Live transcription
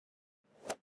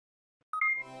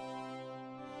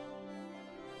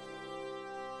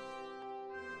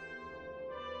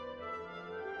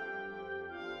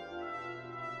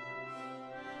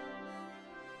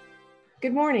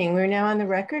Good morning. We're now on the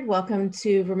record. Welcome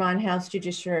to Vermont House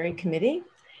Judiciary Committee.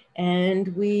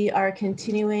 And we are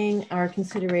continuing our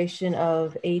consideration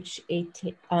of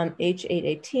H.18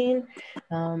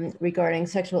 regarding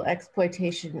sexual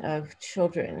exploitation of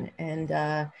children.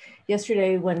 And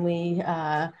yesterday when we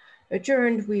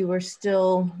adjourned, we were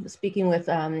still speaking with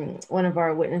one of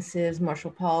our witnesses, Marshall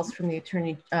Pauls from the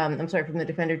from the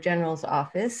Defender General's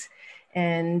office.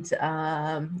 And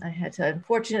I had to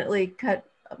unfortunately cut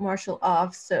Marshall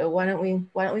off. So why don't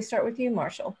we start with you,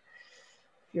 Marshall,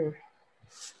 if you're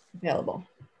available.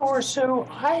 Sure. So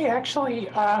I actually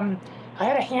I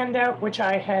had a handout which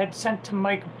I had sent to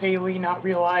Mike Bailey, not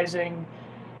realizing.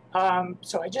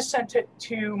 So I just sent it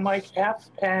to Mike F,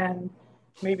 and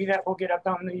maybe that will get up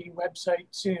on the website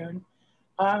soon.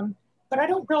 But I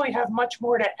don't really have much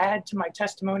more to add to my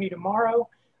testimony tomorrow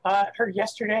or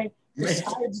yesterday,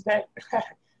 besides that.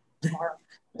 Tomorrow.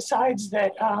 Besides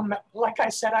that, like I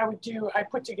said I would do, I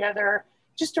put together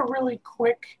just a really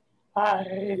quick,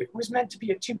 it was meant to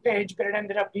be a 2-page, but it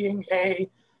ended up being a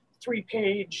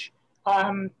 3-page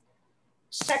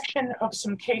section of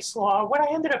some case law. What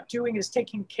I ended up doing is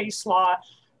taking case law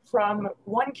from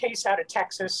one case out of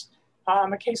Texas,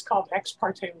 a case called Ex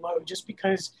parte Low, just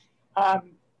because I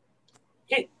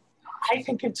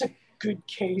think it's a good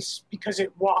case because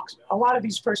it walks, a lot of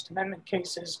these First Amendment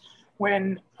cases,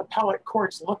 when appellate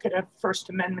courts look at a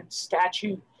First Amendment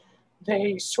statute,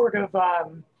 they sort of,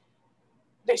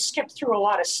 they skip through a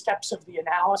lot of steps of the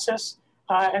analysis.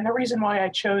 And the reason why I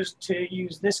chose to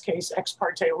use this case, Ex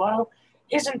parte Low,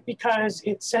 isn't because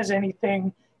it says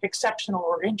anything exceptional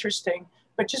or interesting,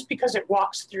 but just because it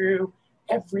walks through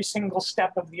every single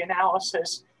step of the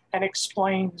analysis and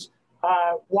explains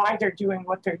why they're doing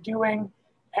what they're doing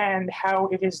and how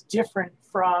it is different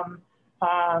from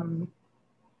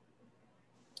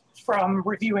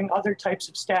reviewing other types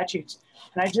of statutes.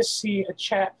 And I just see a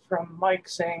chat from Mike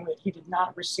saying that he did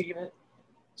not receive it.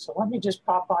 So let me just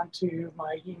pop onto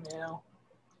my email,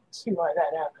 see why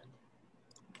that happened.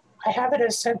 I have it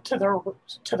as sent to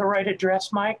the right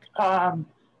address, Mike.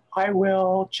 I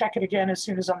will check it again as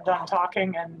soon as I'm done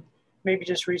talking and maybe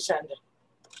just resend it.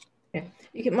 Okay.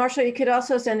 You can, Marshall, you could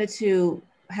also send it to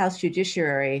House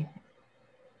Judiciary.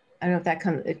 I don't know if that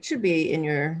comes, it should be in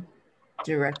your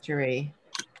directory.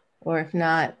 Or if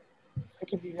not, I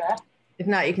can do that. If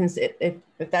not, you can, if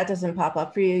that doesn't pop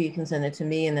up for you, you can send it to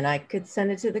me and then I could send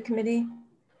it to the committee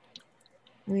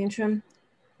in the interim.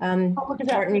 Oh, look at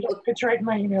that. Martin, it's right in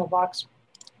my email box.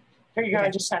 There you go. Okay.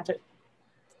 I just sent it.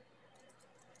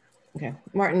 Okay.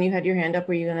 Martin, you had your hand up.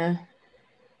 Were you going to?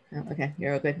 Oh, okay.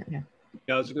 You're all good. Okay.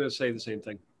 Yeah, I was going to say the same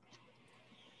thing.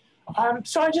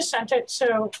 So I just sent it.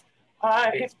 So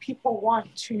if people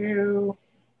want to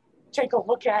take a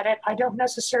look at it, I don't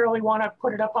necessarily want to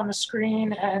put it up on the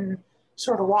screen and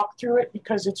sort of walk through it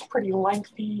because it's pretty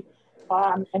lengthy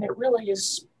and it really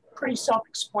is pretty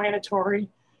self-explanatory.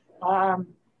 But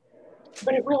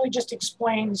it really just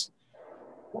explains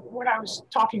what I was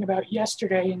talking about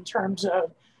yesterday in terms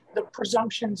of the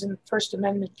presumptions in First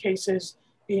Amendment cases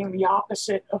being the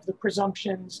opposite of the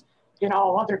presumptions in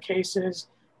all other cases,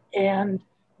 and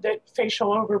that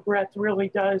facial overbreadth really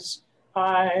does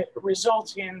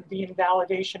result in the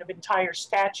invalidation of entire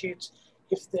statutes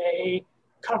if they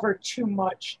cover too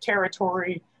much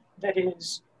territory that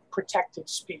is protected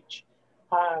speech.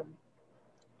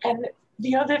 And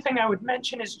the other thing I would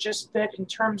mention is just that in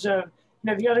terms of,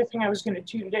 the other thing I was going to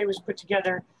do today was put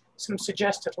together some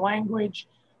suggested language.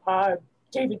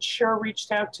 David Scher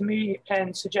reached out to me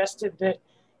and suggested that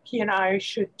he and I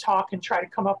should talk and try to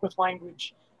come up with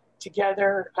language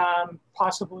together,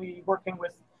 possibly working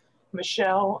with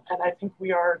Michelle, and I think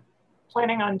we are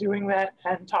planning on doing that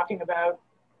and talking about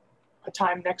a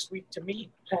time next week to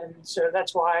meet. And so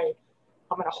that's why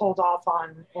I'm going to hold off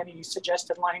on any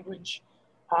suggested language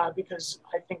because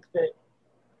I think that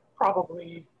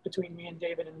probably between me and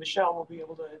David and Michelle, we'll be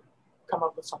able to come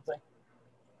up with something.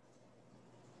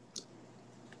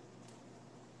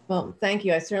 Well, thank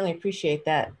you. I certainly appreciate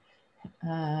that.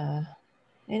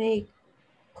 Any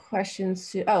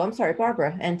questions? Oh, I'm sorry,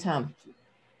 Barbara and Tom.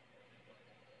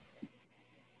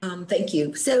 Thank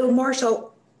you. So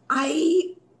Marshall,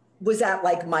 I was at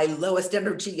like my lowest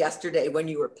energy yesterday when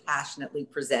you were passionately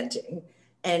presenting.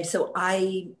 And so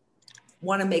I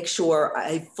want to make sure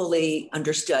I fully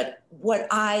understood. What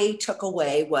I took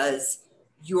away was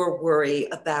your worry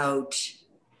about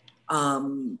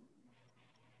the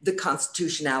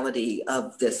constitutionality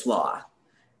of this law,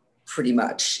 pretty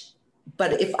much.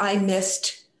 But if I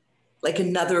missed like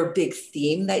another big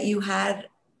theme that you had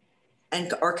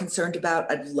and are concerned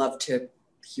about, I'd love to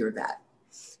hear that.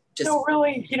 No,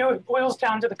 really, it boils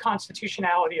down to the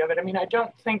constitutionality of it. I mean, I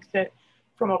don't think that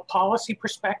from a policy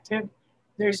perspective,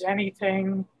 there's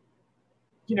anything,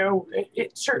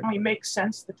 it certainly makes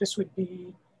sense that this would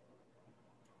be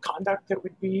conduct that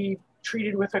would be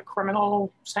treated with a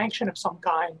criminal sanction of some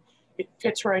kind. It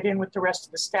fits right in with the rest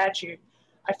of the statute.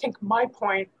 I think my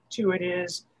point to it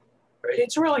is,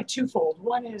 it's really twofold.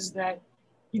 One is that,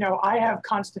 I have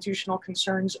constitutional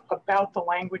concerns about the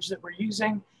language that we're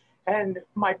using. And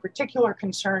my particular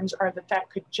concerns are that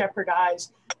could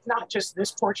jeopardize not just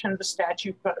this portion of the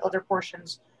statute, but other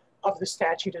portions of the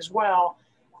statute as well.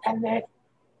 And that,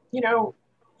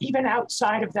 even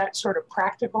outside of that sort of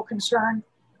practical concern,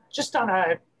 just on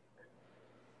as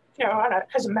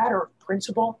a matter of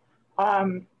principle,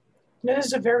 this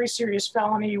is a very serious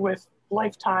felony with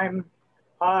lifetime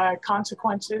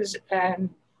consequences. And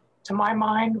to my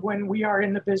mind, when we are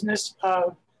in the business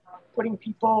of putting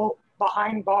people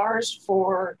behind bars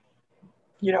for,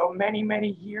 many,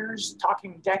 many years,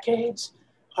 talking decades,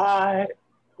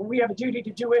 we have a duty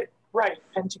to do it right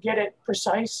and to get it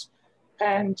precise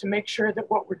and to make sure that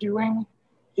what we're doing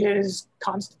is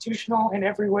constitutional in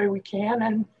every way we can.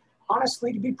 And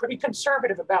honestly, to be pretty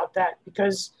conservative about that,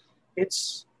 because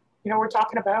it's, we're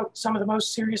talking about some of the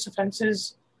most serious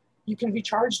offenses you can be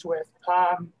charged with.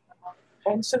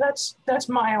 And so that's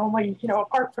my only,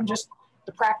 apart from just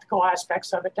the practical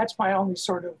aspects of it, that's my only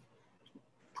sort of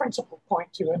principal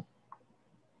point to it.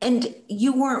 And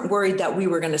you weren't worried that we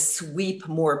were going to sweep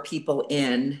more people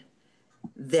in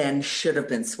than should have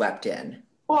been swept in?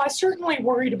 Well, I certainly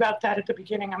worried about that at the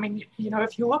beginning. I mean,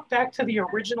 if you look back to the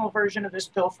original version of this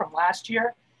bill from last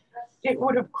year, it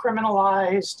would have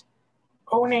criminalized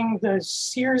owning the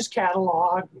Sears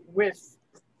catalog with,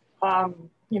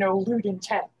 lewd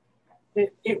intent.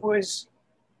 It was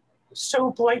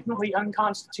so blatantly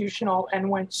unconstitutional and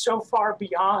went so far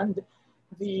beyond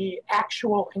the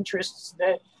actual interests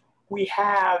that we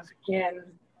have in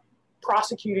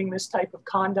prosecuting this type of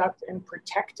conduct and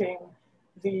protecting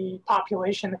the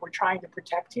population that we're trying to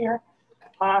protect here,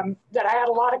 that I had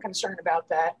a lot of concern about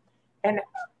that. And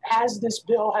as this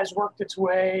bill has worked its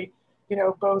way,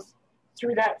 both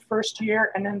through that first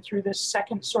year and then through this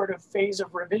second sort of phase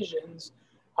of revisions,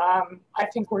 I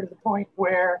think we're to the point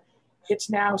where it's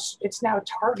now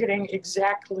targeting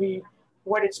exactly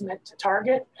what it's meant to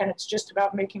target. And it's just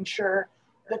about making sure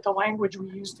that the language we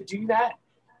use to do that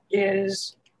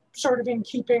is sort of in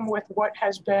keeping with what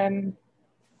has been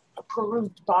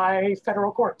approved by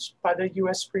federal courts, by the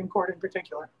US Supreme Court in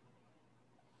particular.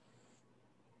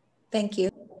 Thank you.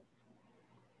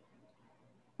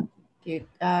 Thank you.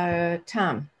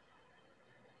 Tom.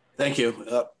 Thank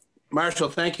you. Marshall,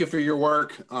 thank you for your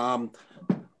work.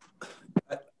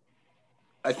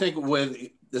 I think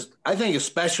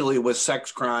especially with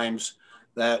sex crimes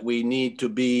that we need to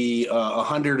be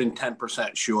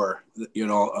 110% sure,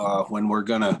 when we're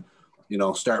gonna,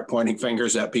 start pointing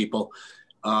fingers at people,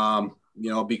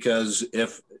 because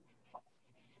if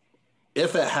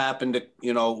it happened,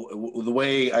 the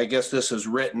way I guess this is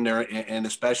written there, and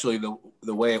especially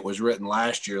the way it was written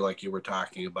last year, like you were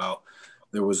talking about,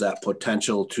 there was that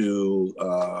potential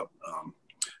to,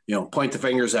 point the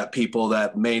fingers at people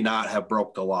that may not have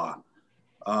broke the law.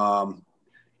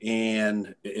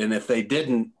 And if they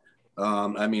didn't,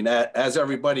 as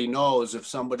everybody knows, if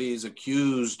somebody is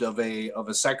accused of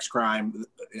a sex crime,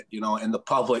 in the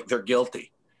public, they're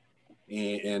guilty.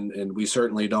 And we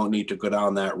certainly don't need to go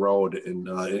down that road. And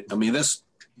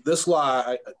this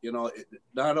law, it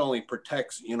not only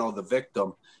protects, the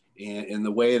victim in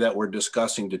the way that we're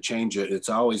discussing to change it, it's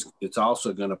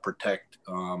also going to protect,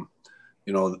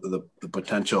 the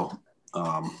potential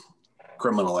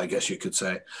criminal, I guess you could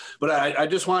say. But I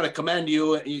just want to commend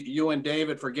you and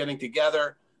David for getting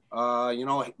together,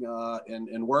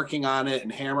 and working on it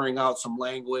and hammering out some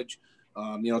language.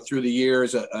 Through the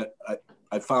years,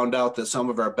 I found out that some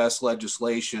of our best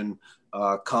legislation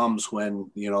comes when,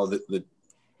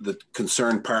 the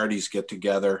concerned parties get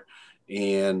together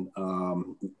and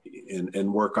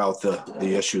work out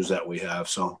the issues that we have.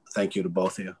 So thank you to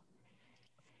both of you.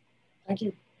 Thank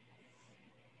you.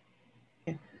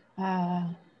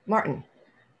 Martin.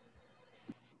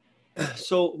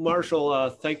 So Marshall,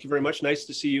 thank you very much. Nice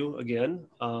to see you again.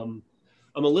 I'm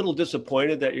a little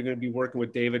disappointed that you're going to be working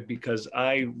with David, because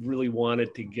I really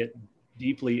wanted to get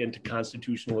deeply into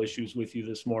constitutional issues with you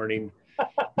this morning.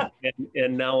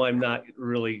 and now I'm not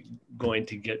really going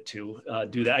to get to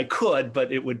do that. I could,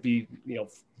 but it would be,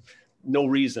 no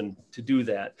reason to do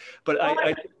that. But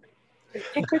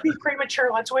it could be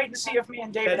premature. Let's wait and see if me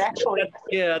and David actually.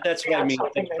 Yeah, that's what I mean.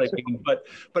 But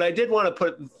I did want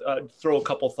to throw a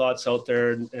couple thoughts out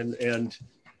there, and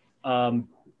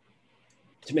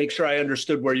to make sure I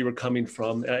understood where you were coming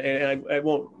from. And I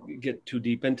won't get too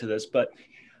deep into this, but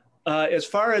as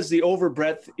far as the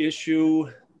overbreadth issue,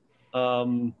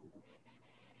 I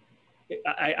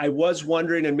was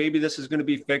wondering, and maybe this is going to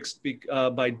be fixed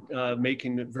by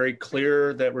making it very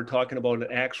clear that we're talking about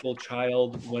an actual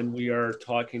child when we are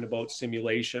talking about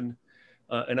simulation.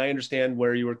 And I understand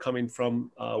where you were coming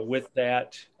from with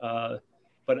that, but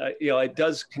it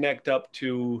does connect up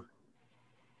to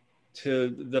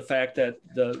the fact that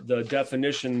the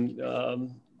definition,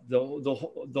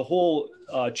 the whole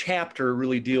chapter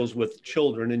really deals with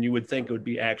children, and you would think it would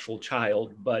be actual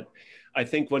child, but I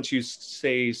think once you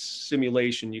say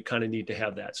simulation, you kind of need to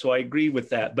have that. So I agree with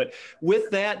that. But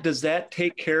with that, does that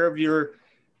take care of your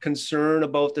concern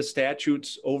about the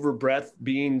statute's overbreadth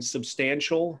being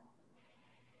substantial?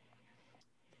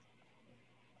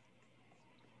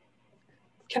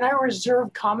 Can I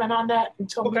reserve comment on that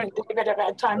until me and David have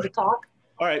had time to talk?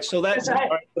 All right, so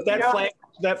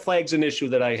that flags an issue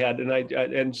that I had,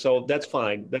 and so that's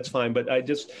fine. That's fine. But I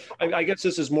guess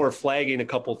this is more flagging a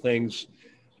couple things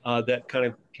that kind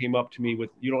of came up to me. With,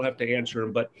 you don't have to answer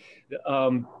them, but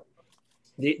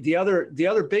the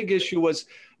other big issue was,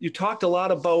 you talked a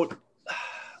lot about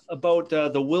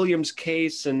the Williams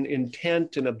case and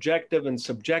intent and objective and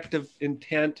subjective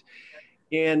intent,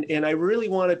 and I really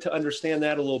wanted to understand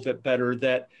that a little bit better.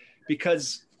 That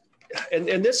because, and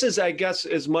this is, I guess,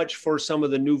 as much for some of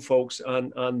the new folks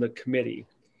on the committee,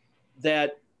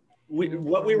 that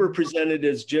what we were presented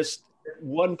is just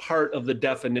one part of the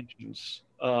definitions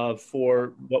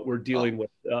for what we're dealing with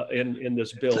in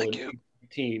this bill in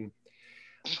H.18.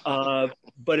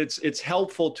 But it's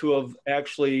helpful to have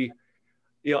actually,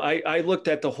 I looked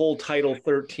at the whole Title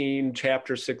 13,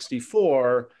 Chapter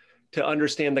 64, to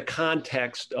understand the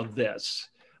context of this,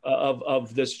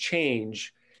 of this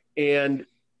change. And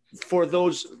for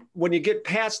those, when you get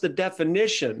past the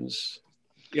definitions,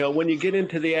 when you get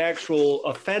into the actual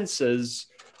offenses,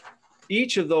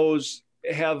 each of those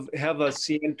have a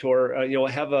scienter,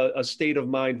 have a state of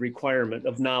mind requirement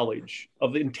of knowledge,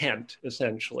 of intent,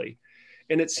 essentially.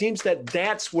 And it seems that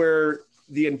that's where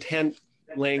the intent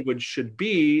language should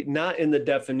be, not in the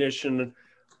definition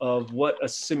of what a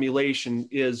simulation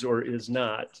is or is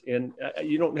not. And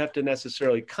you don't have to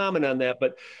necessarily comment on that,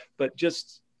 but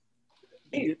just.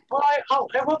 Well, I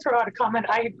will throw out a comment.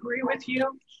 I agree with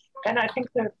you. And I think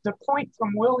that the point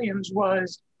from Williams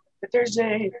was that there's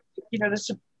the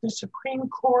Supreme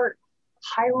Court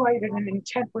highlighted an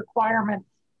intent requirement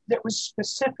that was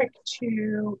specific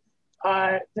to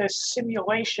the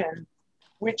simulation,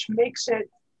 which makes it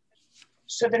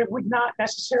so that it would not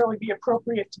necessarily be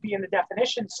appropriate to be in the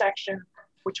definition section,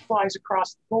 which applies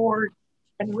across the board,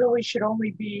 and really should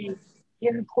only be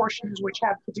in portions which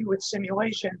have to do with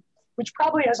simulation, which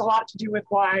probably has a lot to do with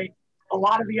why a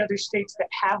lot of the other states that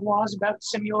have laws about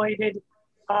simulated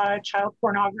child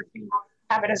pornography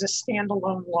have it as a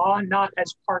standalone law, not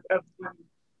as part of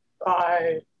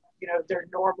the, their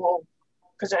normal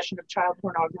possession of child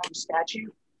pornography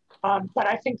statute. But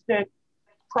I think that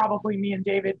probably me and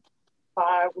David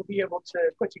will be able to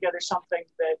put together something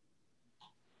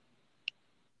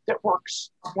that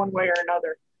works one way or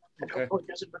another, and hopefully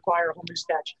doesn't require a whole new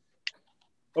statute.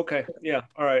 Okay, yeah,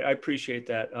 all right, I appreciate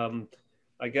that.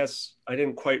 I guess I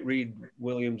didn't quite read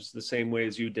Williams the same way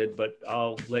as you did, but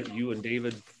I'll let you and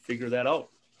David figure that out.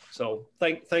 So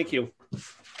thank you.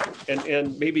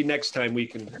 And maybe next time we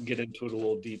can get into it a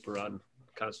little deeper on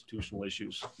constitutional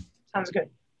issues. Sounds good.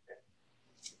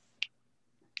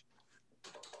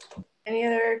 Any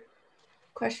other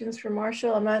questions for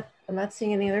Marshall? I'm not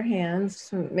seeing any other hands.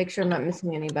 So make sure I'm not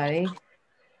missing anybody.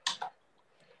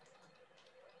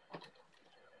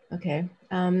 Okay.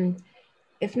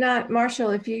 If not, Marshall,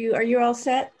 are you all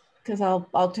set? Because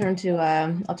I'll turn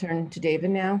to David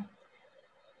now.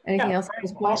 Anything else at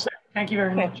this point? Thank you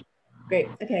very much. Great.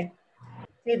 Okay.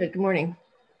 David, good morning.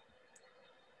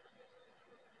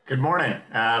 Good morning.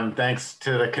 Thanks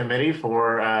to the committee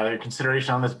for their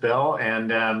consideration on this bill.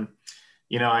 And,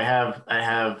 I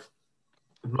have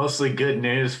mostly good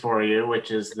news for you, which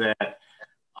is that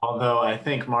although I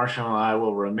think Marshall and I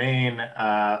will remain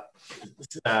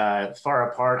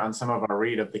far apart on some of our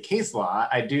read of the case law,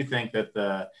 I do think that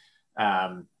the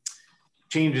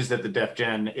changes that the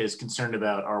DefGen is concerned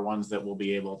about are ones that we'll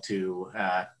be able to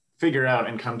figure out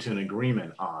and come to an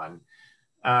agreement on.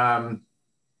 Our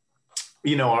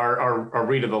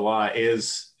read of the law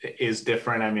is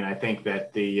different. I mean, I think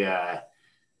that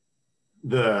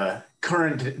the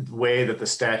current way that the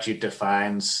statute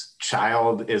defines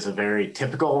child is a very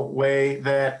typical way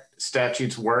that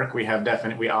statutes work. We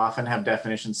often have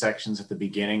definition sections at the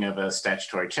beginning of a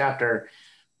statutory chapter,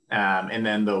 and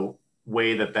then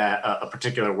way that a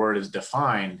particular word is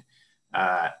defined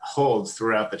holds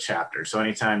throughout the chapter. So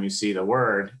anytime you see the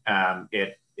word,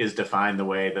 it is defined the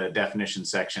way the definition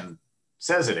section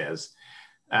says it is.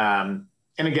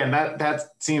 And again, that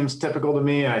seems typical to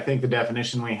me. And I think the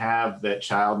definition we have, that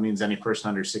child means any person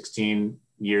under 16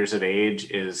 years of age,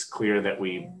 is clear that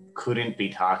we couldn't be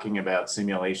talking about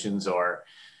simulations or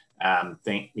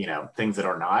things that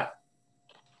are not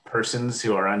persons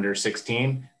who are under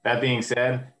 16. That being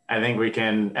said, I think we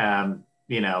can,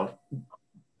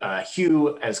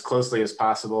 hew as closely as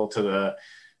possible to the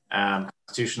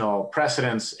constitutional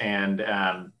precedents and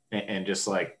just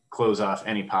like close off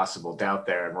any possible doubt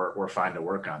there, and we're fine to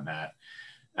work on that.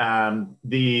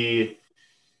 The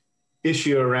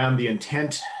issue around the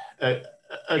intent,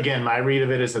 again, my read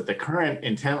of it is that the current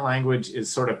intent language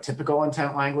is sort of typical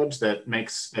intent language that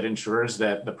ensures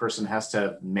that the person has to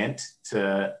have meant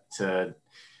to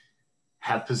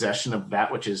have possession of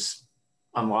that which is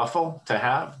unlawful to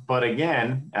have. But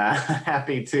again,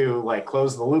 happy to like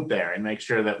close the loop there and make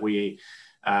sure that we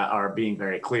are being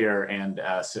very clear and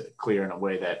clear in a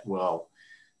way that will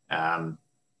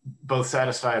both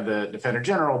satisfy the Defender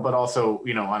General, but also,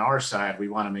 on our side, we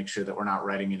want to make sure that we're not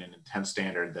writing in an intent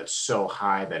standard that's so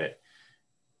high that it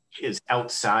is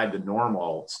outside the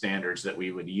normal standards that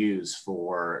we would use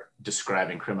for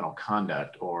describing criminal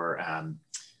conduct or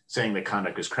saying that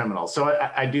conduct is criminal. So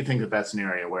I do think that that's an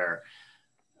area where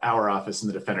our office and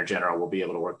the Defender General will be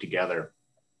able to work together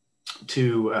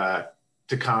to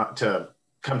come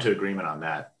to agreement on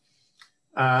that.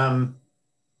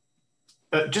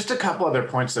 Just a couple other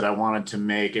points that I wanted to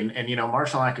make, and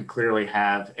Marshall and I could clearly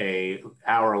have a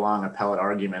hour-long appellate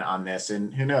argument on this,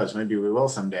 and who knows, maybe we will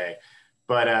someday.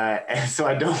 But so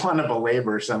I don't want to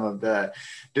belabor some of the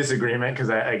disagreement, because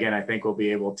I think we'll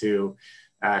be able to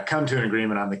come to an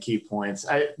agreement on the key points.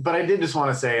 But I did just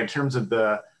want to say, in terms of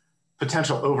the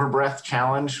potential overbreadth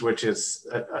challenge, which is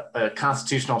a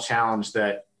constitutional challenge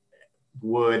that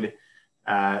would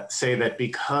say that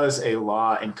because a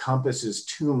law encompasses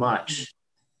too much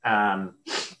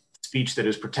speech that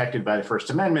is protected by the First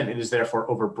Amendment, it is therefore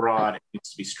overbroad and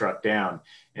needs to be struck down.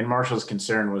 And Marshall's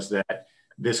concern was that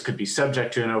this could be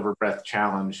subject to an overbreadth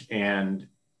challenge, and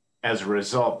as a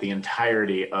result, the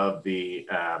entirety of the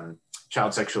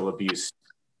child sexual abuse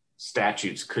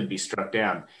statutes could be struck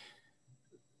down.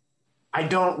 I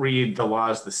don't read the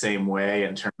laws the same way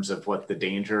in terms of what the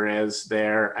danger is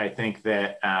there. I think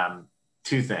that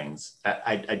two things.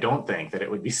 I don't think that it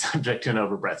would be subject to an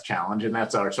overbreadth challenge, and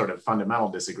that's our sort of fundamental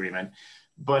disagreement.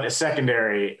 But a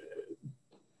secondary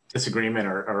disagreement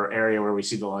or area where we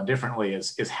see the law differently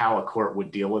is how a court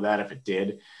would deal with that if it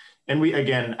did. And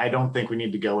I don't think we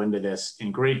need to go into this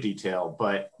in great detail,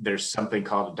 but there's something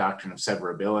called a doctrine of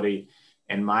severability.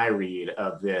 And my read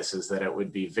of this is that it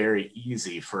would be very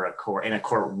easy for a court, and a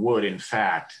court would in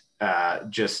fact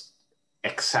just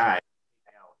excise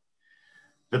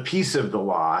the piece of the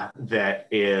law that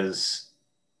is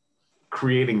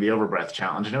creating the overbreadth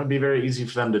challenge. And it would be very easy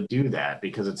for them to do that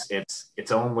because it's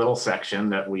its own little section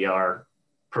that we are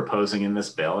proposing in this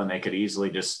bill. And they could easily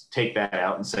just take that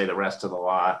out and say the rest of the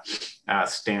law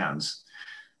stands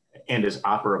and is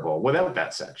operable without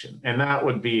that section. And that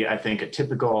would be, I think, a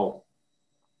typical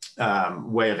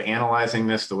way of analyzing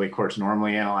this, the way courts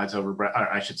normally analyze overbreadth,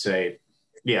 or I should say,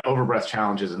 overbreadth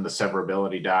challenges and the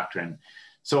severability doctrine.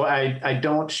 So I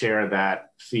don't share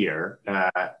that fear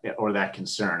or that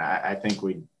concern. I think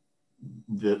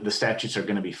the statutes are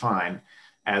going to be fine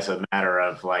as a matter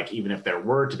of like, even if there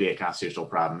were to be a constitutional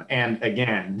problem. And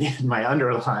again,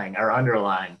 our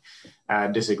underlying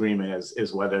disagreement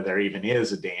is whether there even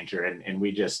is a danger. And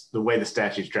we just, the way the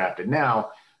statute's drafted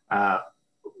now,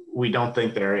 we don't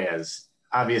think there is.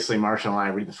 Obviously, Marshall and I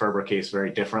read the Ferber case very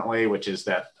differently, which is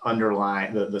that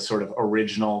underlying the sort of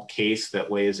original case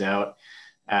that lays out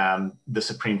the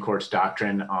Supreme Court's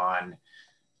doctrine on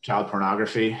child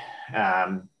pornography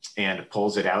and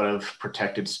pulls it out of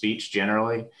protected speech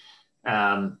generally.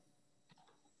 Ferber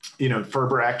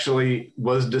actually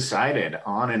was decided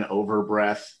on an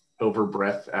overbreadth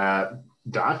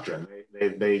doctrine.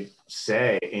 They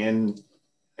say in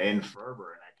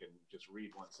Ferber, and I can just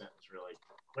read one sentence really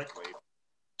quickly.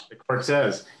 The court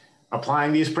says,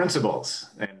 applying these principles,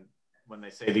 and when they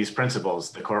say these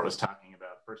principles, the court was talking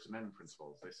about First Amendment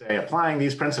principles. They say, applying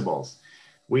these principles,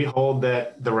 we hold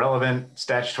that the relevant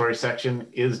statutory section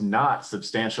is not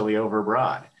substantially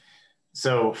overbroad.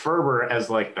 So Ferber, as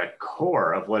like the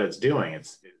core of what it's doing,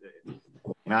 it's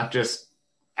not just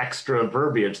extra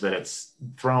verbiage that it's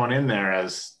thrown in there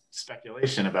as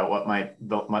speculation about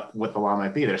what the law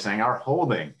might be. They're saying our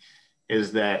holding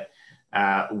is that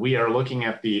We are looking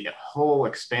at the whole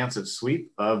expansive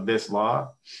sweep of this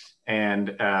law.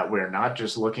 And we're not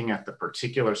just looking at the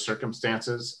particular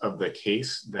circumstances of the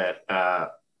case that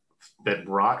that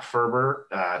brought Ferber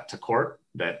to court,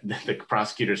 that the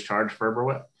prosecutors charged Ferber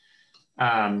with.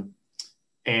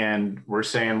 And we're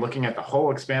saying, looking at the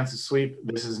whole expansive sweep,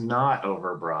 this is not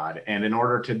overbroad. And in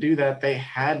order to do that, they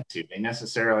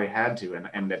necessarily had to,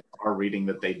 and that our reading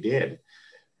that they did,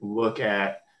 look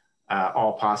at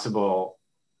all possible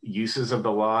uses of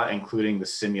the law, including the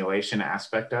simulation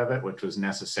aspect of it, which was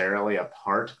necessarily a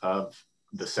part of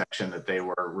the section that they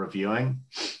were reviewing.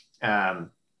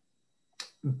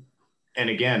 And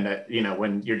again, you know,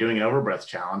 when you're doing an overbreadth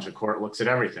challenge, the court looks at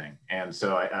everything. And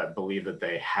so I believe that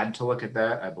they had to look at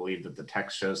that. I believe that the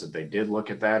text shows that they did look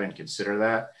at that and consider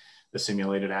that, the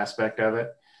simulated aspect of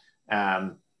it.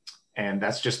 And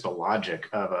that's just the logic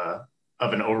of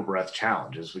an overbreadth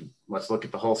challenge, is let's look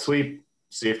at the whole sweep,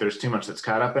 see if there's too much that's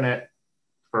caught up in it.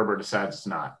 Ferber decides it's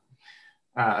not.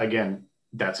 Again,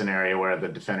 that's an area where the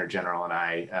Defender General and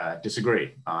I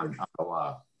disagree on the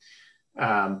law.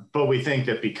 But we think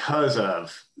that because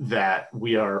of that,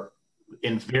 we are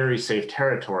in very safe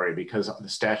territory, because the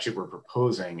statute we're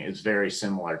proposing is very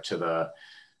similar to the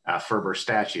Ferber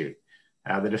statute.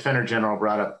 The Defender General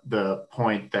brought up the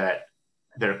point that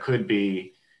there could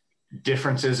be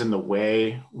differences in the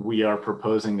way we are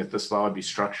proposing that this law would be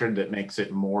structured that makes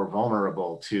it more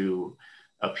vulnerable to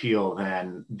appeal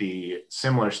than the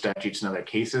similar statutes in other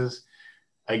cases.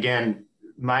 Again,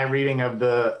 my reading of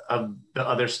the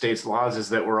other states' laws is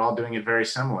that we're all doing it very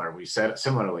similar. We set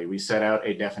out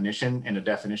a definition in a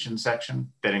definition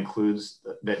section that includes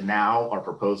that now, our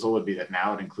proposal would be that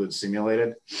now it includes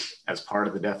simulated as part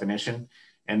of the definition.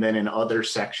 And then in other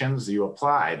sections, you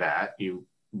apply that, you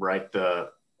write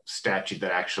the statute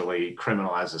that actually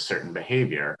criminalizes certain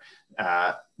behavior,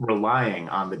 relying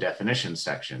on the definition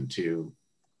section to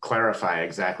clarify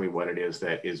exactly what it is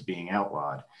that is being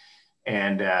outlawed.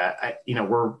 And you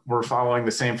know, we're following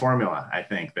the same formula, I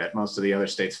think, that most of the other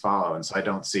states follow. And so I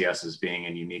don't see us as being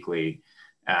in uniquely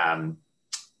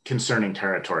concerning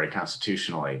territory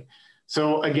constitutionally.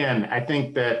 So again, I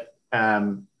think that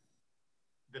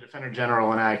the Defender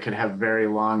General and I could have very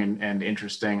long and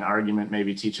interesting argument,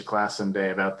 maybe teach a class someday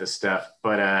about this stuff.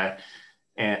 But I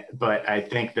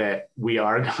think that we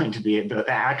are going to be, the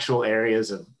actual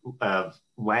areas of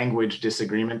language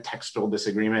disagreement, textual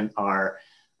disagreement are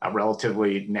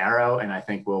relatively narrow, and I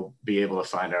think we'll be able to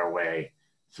find our way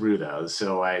through those.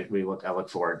 So I look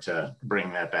forward to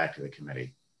bringing that back to the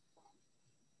committee.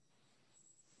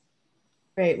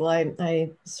 Great. Well,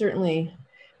 I certainly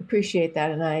appreciate that,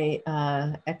 and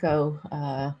I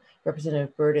echo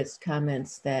Representative Burditt's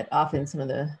comments that often some of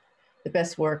the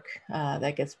best work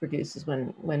that gets produced is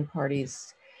when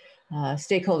parties,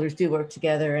 stakeholders do work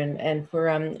together. And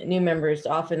for new members,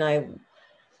 often I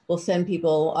will send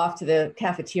people off to the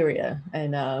cafeteria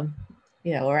and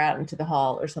you know, or out into the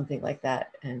hall or something like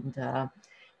that. And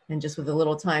just with a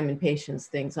little time and patience,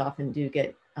 things often do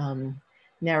get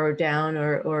narrowed down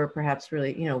or perhaps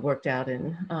really, you know, worked out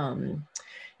in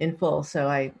full. So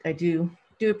I do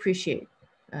appreciate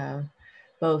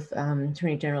both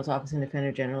Attorney General's office and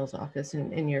Defender General's office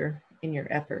in your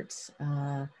efforts.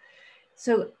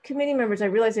 So committee members, I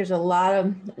realize there's a lot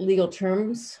of legal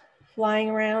terms flying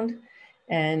around.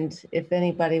 And if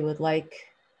anybody would like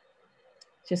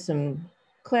just some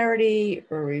clarity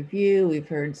or review, we've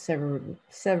heard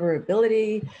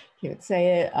severability, you would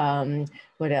say it,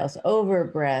 what else,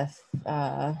 overbreath,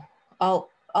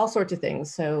 all sorts of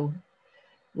things. So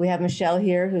we have Michelle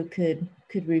here who could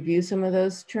review some of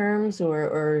those terms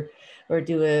or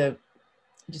do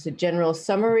just a general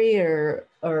summary or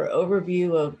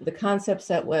overview of the concepts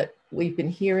that what we've been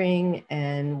hearing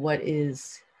and what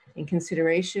is in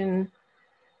consideration.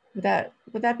 Would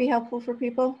that be helpful for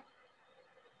people?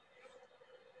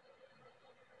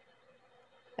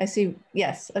 I see,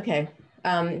 yes, okay.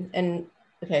 And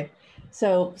okay,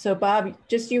 so Bob,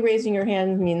 just you raising your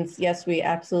hand means yes, we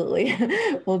absolutely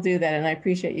will do that. And I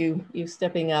appreciate you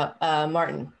stepping up.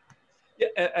 Martin.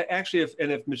 Yeah, actually,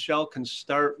 if Michelle can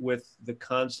start with the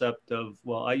concept of,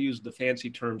 well, I use the fancy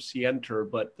term scienter,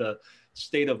 but the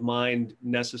state of mind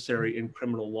necessary in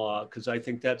criminal law, because I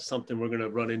think that's something we're going to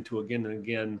run into again and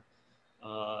again.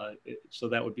 So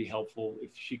that would be helpful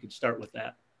if she could start with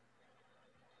that.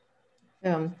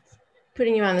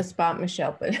 Putting you on the spot,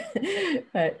 Michelle,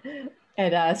 but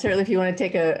certainly if you want to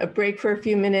take a break for a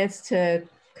few minutes to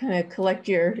kind of collect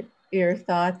your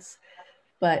thoughts,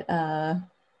 but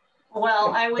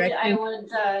well,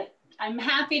 I'm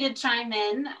happy to chime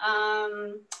in.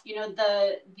 You know,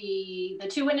 the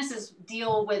two witnesses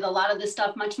deal with a lot of this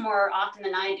stuff much more often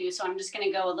than I do. So I'm just going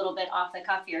to go a little bit off the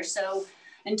cuff here. So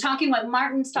in talking what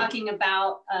Martin's talking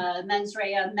about, mens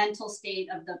rea, mental state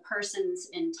of the person's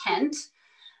intent,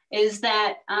 is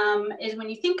that is when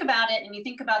you think about it and you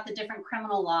think about the different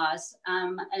criminal laws,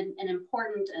 an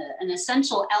important, an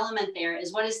essential element there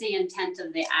is what is the intent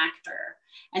of the actor?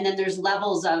 And then there's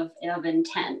levels of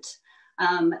intent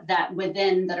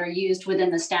that are used within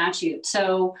the statute.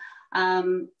 So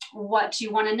what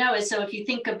you want to know is, so if you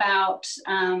think about,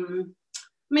 let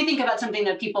me think about something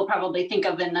that people probably think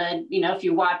of in the, you know, if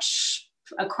you watch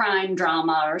a crime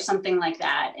drama or something like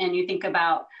that, and you think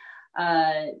about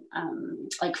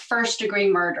like first degree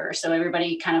murder. So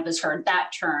everybody kind of has heard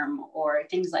that term, or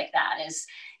things like that is,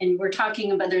 and we're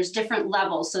talking about, there's different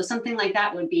levels. So something like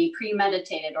that would be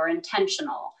premeditated or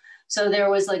intentional. So there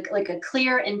was like a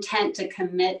clear intent to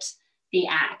commit the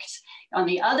act. On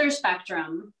the other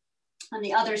spectrum, on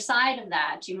the other side of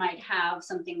that, you might have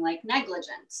something like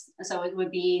negligence. So it would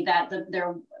be that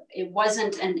it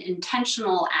wasn't an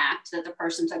intentional act that the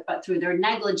person took, but through their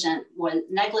negligence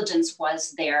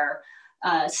was their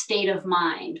state of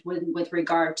mind with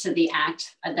regard to the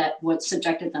act that would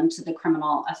subjected them to the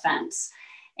criminal offense.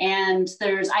 And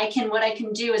what I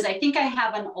can do is, I think I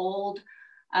have an old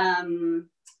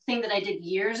thing that I did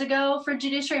years ago for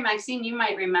judiciary. Maxine, you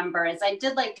might remember, is I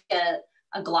did like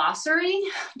a glossary.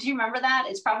 Do you remember that?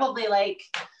 It's probably like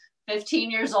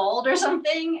 15 years old or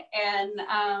something. And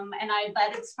I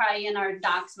bet it's probably in our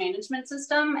docs management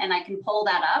system, and I can pull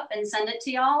that up and send it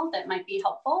to y'all. That might be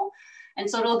helpful. And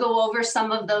so it'll go over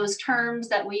some of those terms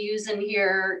that we use in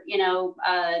here, you know,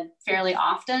 fairly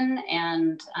often.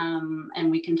 And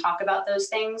we can talk about those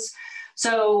things.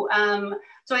 So,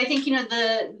 so I think, you know,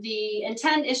 the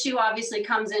intent issue obviously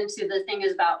comes into the thing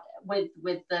is about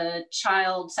with the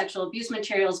child sexual abuse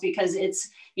materials, because it's,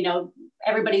 you know,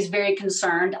 everybody's very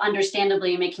concerned,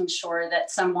 understandably, making sure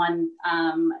that someone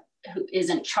who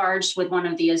isn't charged with one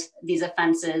of these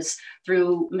offenses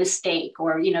through mistake,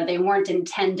 or, you know, they weren't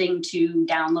intending to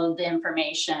download the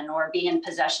information or be in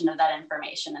possession of that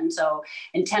information. And so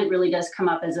intent really does come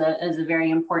up as a very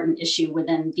important issue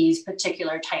within these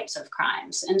particular types of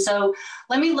crimes. And so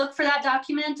let me look for that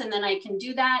document, and then I can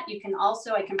do that. You can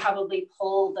also, I can probably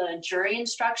pull the jury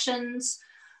instructions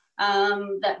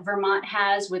that Vermont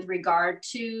has with regard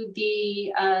to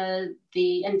the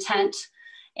intent.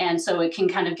 And so it can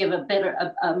kind of give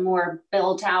a more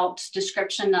built out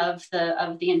description of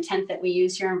the intent that we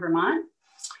use here in Vermont.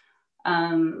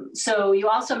 So you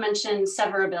also mentioned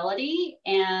severability,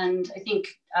 and I think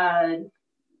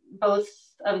both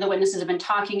of the witnesses have been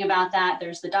talking about that.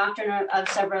 There's the doctrine of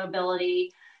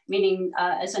severability, meaning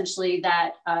essentially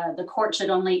that the court should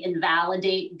only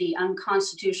invalidate the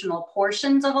unconstitutional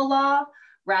portions of a law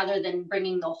rather than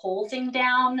bringing the whole thing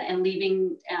down and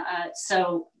leaving,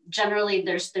 so generally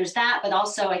there's that, but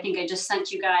also I think I just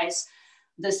sent you guys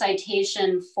the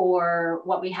citation for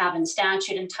what we have in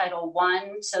statute in Title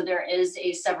I. So there is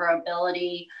a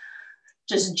severability,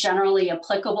 just generally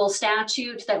applicable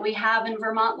statute that we have in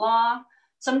Vermont law.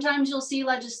 Sometimes you'll see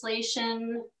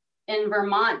legislation in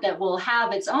Vermont that will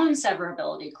have its own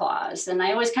severability clause. And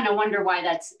I always kind of wonder why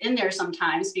that's in there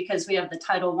sometimes, because we have the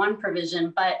Title I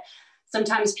provision, but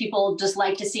sometimes people just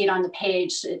like to see it on the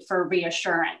page for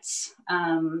reassurance.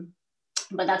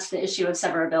 But that's the issue of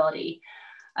severability.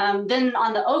 Then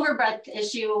on the overbreadth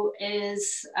issue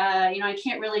is, you know, I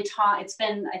can't really talk, it's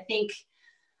been, I think,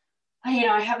 you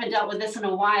know, I haven't dealt with this in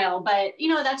a while, but, you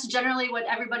know, that's generally what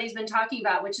everybody's been talking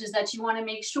about, which is that you want to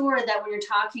make sure that when you're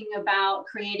talking about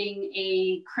creating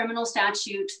a criminal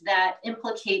statute that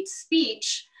implicates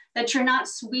speech, that you're not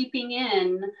sweeping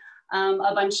in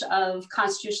a bunch of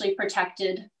constitutionally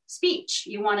protected speech.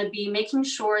 You want to be making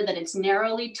sure that it's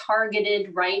narrowly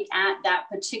targeted right at that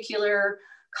particular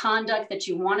conduct that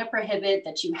you want to prohibit,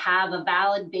 that you have a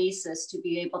valid basis to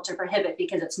be able to prohibit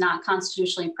because it's not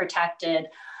constitutionally protected,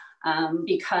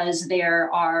 because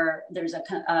there's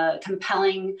a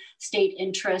compelling state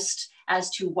interest as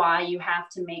to why you have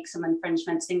to make some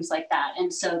infringements, things like that.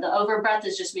 And so the overbreadth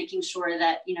is just making sure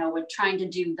that, you know, we're trying to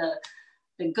do the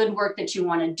good work that you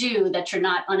want to do, that you're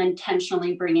not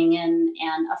unintentionally bringing in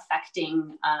and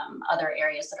affecting other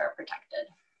areas that are protected.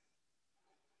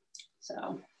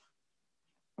 So.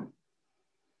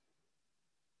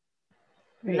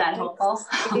 Is that helpful?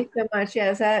 Thank you so much. Yeah,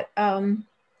 is that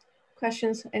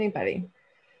questions, anybody?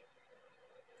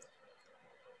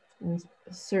 And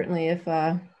certainly if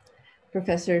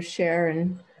Professor Scher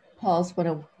and Pauls want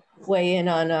to weigh in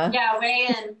on yeah, weigh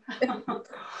in.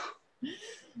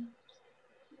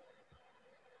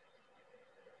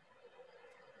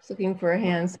 Just looking for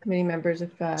hands, committee members,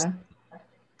 if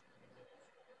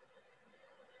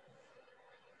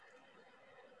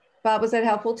Bob, was that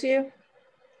helpful to you?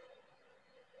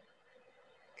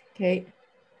 Kate,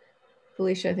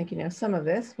 Felicia, I think you know some of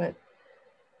this, but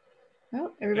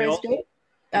oh, everybody's good.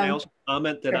 Can I also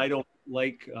comment that sure. I don't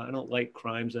like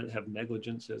crimes that have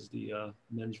negligence as the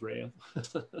mens rea.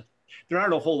 There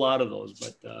aren't a whole lot of those,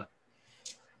 but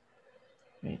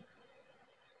right.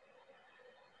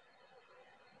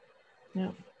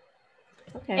 No.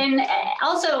 Okay. And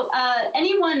also,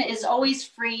 anyone is always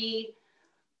free.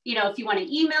 You know, if you want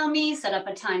to email me, set up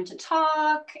a time to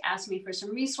talk, ask me for some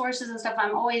resources and stuff,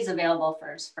 I'm always available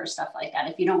for stuff like that.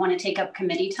 If you don't want to take up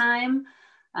committee time,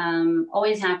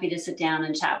 always happy to sit down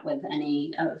and chat with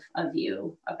any of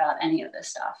you about any of this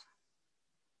stuff.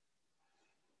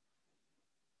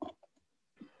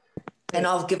 And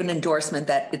I'll give an endorsement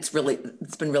that it's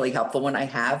been really helpful when I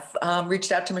have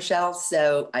reached out to Michelle,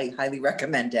 so I highly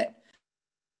recommend it.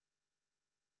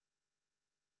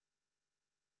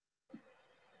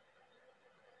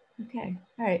 Okay,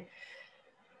 all right.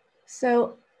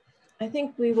 So I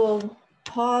think we will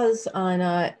pause on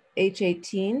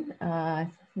H.18.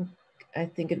 I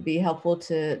think it'd be helpful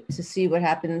to see what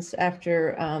happens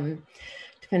after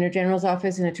Defender General's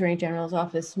office and Attorney General's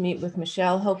office meet with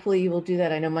Michelle. Hopefully you will do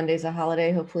that. I know Monday's a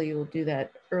holiday. Hopefully you will do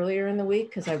that earlier in the week,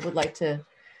 because I would like to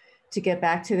get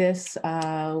back to this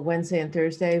Wednesday and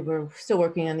Thursday. We're still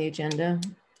working on the agenda,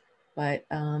 but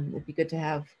it'd be good to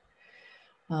have,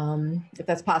 if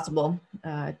that's possible,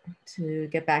 to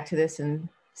get back to this and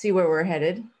see where we're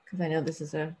headed, because I know this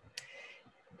is a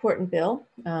important bill,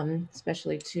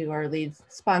 especially to our lead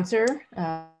sponsor,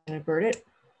 Anna Burdett.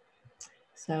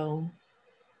 So,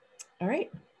 all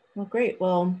right, well, great.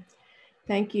 Well,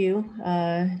 thank you,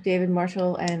 David,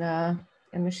 Marshall, and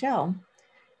Michelle.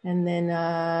 And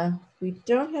then we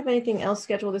don't have anything else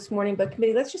scheduled this morning, but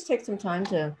committee, let's just take some time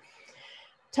to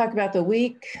talk about the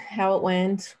week, how it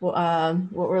went,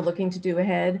 what we're looking to do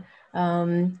ahead.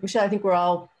 Michelle, I think we're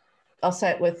all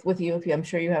set with you. I'm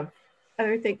sure you have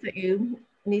other things that you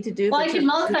need to do. Well, I can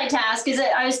multitask.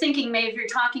 I was thinking maybe if you're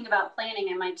talking about planning,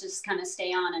 I might just kind of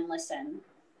stay on and listen.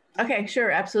 Okay,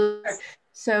 sure, absolutely.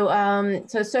 So,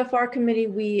 so far, committee,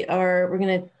 we're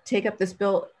going to take up this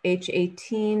bill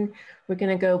H.18. We're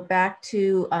going to go back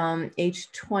to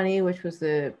H.20, which was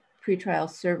the pretrial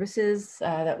services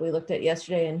that we looked at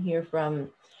yesterday, and hear from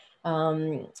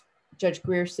Judge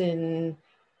Grierson,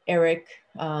 Eric,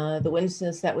 the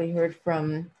witnesses that we heard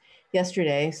from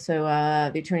yesterday. So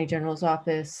the Attorney General's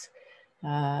office,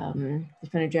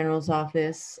 Defender General's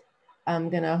office. I'm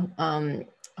going to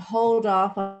hold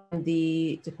off on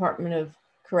the Department of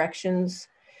Corrections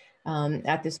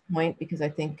at this point, because I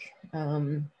think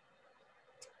I'm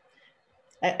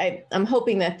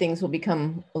hoping that things will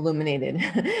become illuminated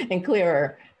and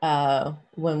clearer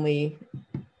when we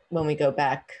go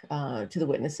back to the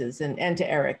witnesses and to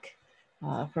Eric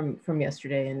from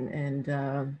yesterday,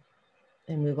 and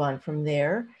move on from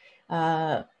there.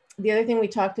 The other thing we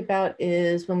talked about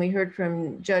is when we heard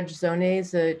from Judge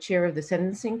Zones, the chair of the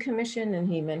Sentencing Commission,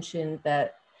 and he mentioned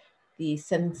that the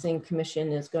Sentencing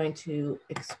Commission is going to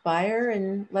expire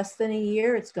in less than a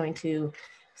year. It's going to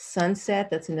sunset.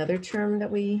 That's another term that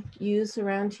we use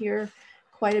around here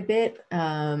quite a bit.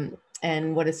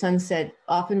 And what a sunset,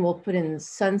 often we'll put in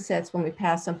sunsets when we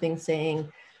pass something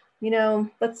saying, you know,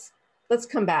 let's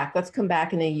come back. Let's come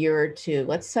back in a year or two.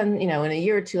 In a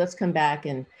year or two, let's come back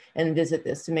and visit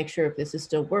this to make sure if this is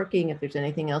still working, if there's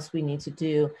anything else we need to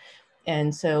do.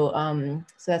 And so,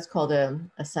 so that's called a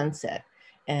sunset.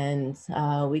 And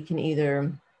we can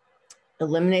either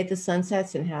eliminate the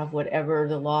sunsets and have whatever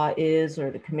the law is,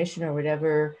 or the commission or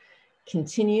whatever,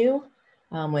 continue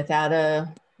without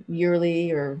a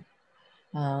yearly or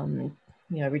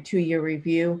every 2-year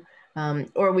review,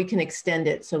 or we can extend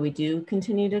it so we do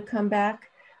continue to come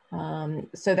back.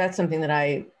 So that's something that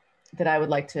I would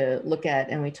like to look at,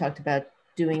 and we talked about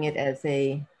doing it as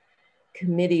a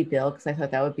committee bill, because I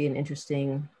thought that would be an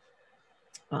interesting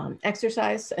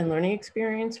exercise and learning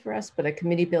experience for us. But a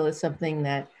committee bill is something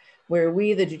that where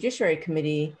we, the Judiciary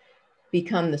Committee,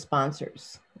 become the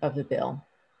sponsors of the bill.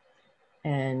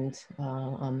 And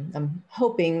I'm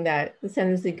hoping that the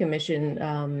Sentencing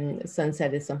Commission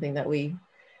sunset is something that we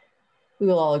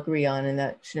will all agree on, and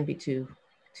that shouldn't be too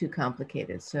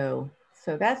complicated. So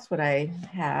that's what I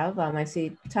have. I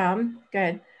see Tom, go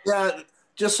ahead. Yeah,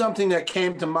 just something that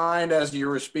came to mind as you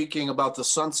were speaking about the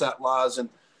sunset laws, and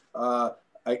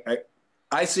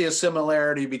I see a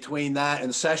similarity between that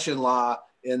and session law,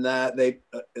 in that they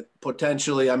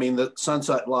potentially, I mean, the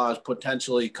sunset law is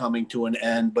potentially coming to an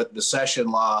end, but the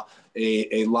session law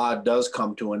a law does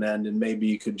come to an end, and maybe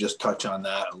you could just touch on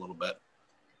that a little bit.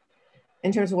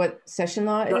 In terms of what session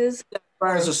law is? As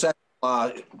far as a session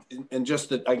law, and just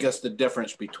the, I guess, the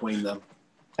difference between them.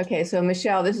 Okay, so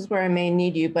Michelle, this is where I may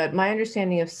need you, but my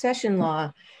understanding of session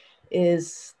law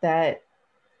is that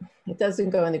it doesn't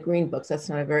go in the green books. That's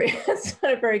not a very, that's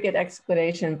not a very good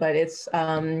explanation, but it's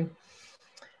sort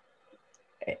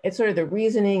of the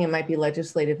reasoning. It might be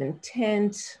legislative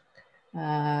intent,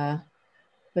 but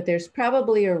there's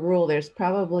probably a rule. There's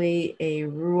probably a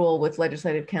rule with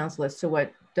legislative counsel as to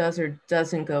what does or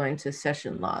doesn't go into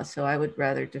session law. So I would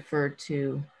rather defer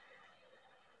to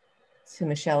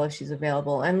Michelle if she's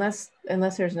available, unless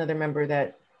there's another member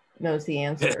that knows the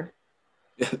answer.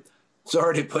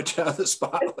 Sorry to put you on the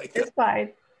spot like that. It's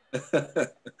fine. I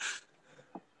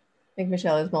think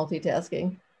Michelle is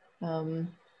multitasking. That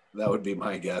would be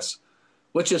my guess,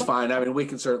 which is fine. I mean, we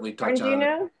can certainly touch on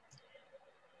it.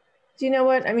 Do you know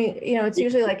what? I mean, you know, it's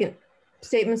usually like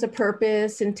statements of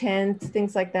purpose, intent,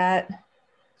 things like that.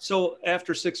 So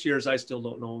after 6 years, I still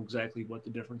don't know exactly what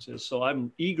the difference is. So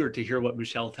I'm eager to hear what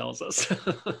Michelle tells us.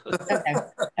 Okay,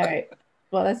 all right.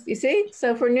 Well, that's, you see,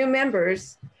 so for new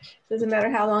members, doesn't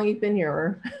matter how long you've been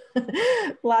here,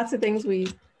 lots of things we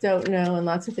don't know and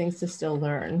lots of things to still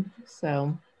learn.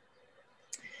 So,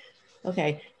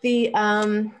 okay.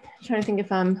 Trying to think if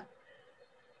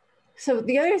so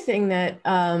the other thing that,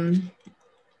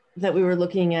 that we were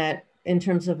looking at in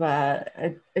terms of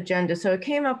agenda. So it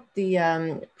came up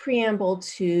the preamble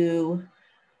to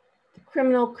the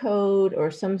criminal code or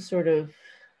some sort of,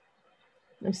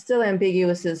 I'm still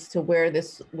ambiguous as to where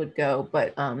this would go,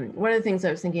 but one of the things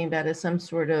I was thinking about is some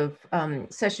sort of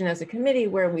session as a committee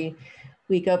where we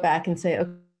go back and say,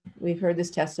 okay, we've heard this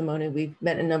testimony, we've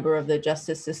met a number of the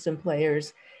justice system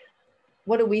players.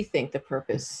 What do we think the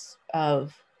purpose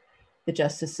of the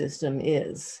justice system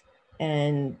is?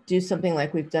 And do something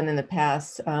like we've done in the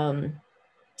past. And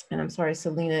I'm sorry,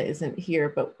 Selena isn't here,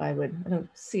 but I don't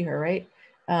see her, right?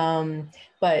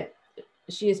 But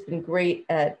she has been great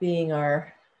at being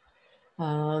our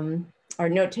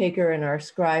note taker and our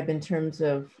scribe in terms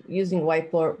of using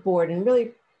whiteboard and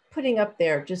really putting up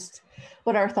there just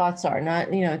what our thoughts are.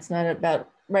 Not, you know, it's not about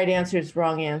right answers,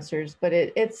 wrong answers, but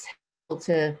it's helpful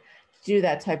to do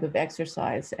that type of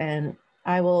exercise. And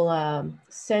I will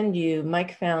send you,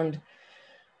 Mike found,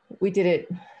 we did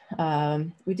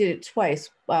it twice.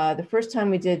 The first time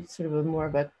we did sort of more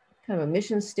of a kind of a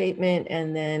mission statement,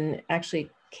 and then actually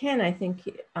Ken, I think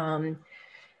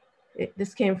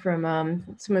this came from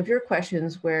some of your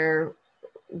questions where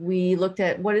we looked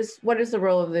at what is the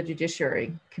role of the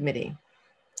Judiciary Committee,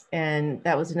 and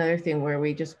that was another thing where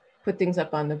we just put things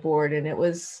up on the board, and it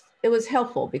was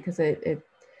helpful because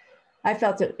I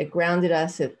felt it grounded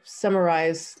us, it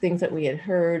summarized things that we had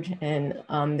heard. And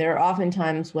there are often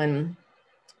times when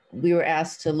we were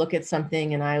asked to look at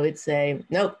something and I would say,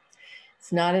 nope,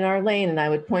 it's not in our lane. And I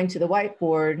would point to the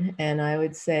whiteboard and I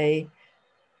would say,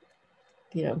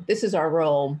 you know, this is our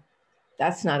role.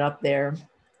 That's not up there.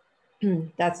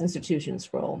 That's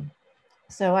institution's role.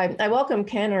 So I welcome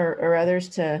Ken or others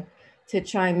to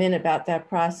chime in about that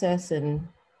process and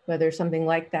whether something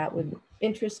like that would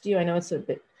interest you. I know it's a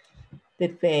bit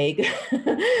vague.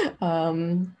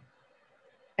 And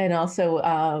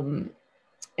also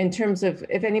in terms of,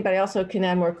 if anybody also can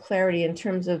add more clarity in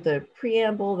terms of the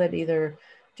preamble that either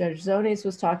Judge Zones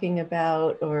was talking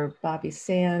about or Bobby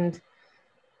Sand,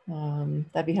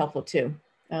 that'd be helpful too.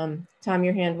 Tom,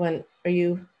 your hand went, are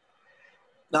you?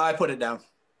 No, I put it down.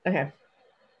 Okay.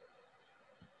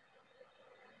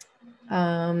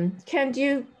 Ken,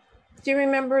 do you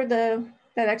remember that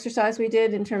exercise we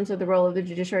did in terms of the role of the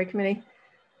Judiciary Committee?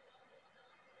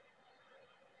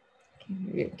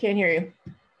 Can't hear you.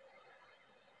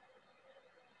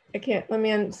 I can't, let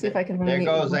me see if I can. There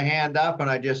goes a hand up and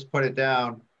I just put it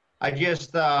down. I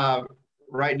just,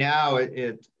 right now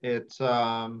it's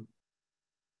in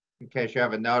case you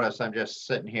haven't noticed, I'm just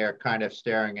sitting here kind of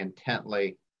staring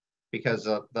intently because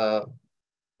of the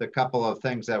couple of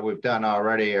things that we've done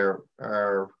already are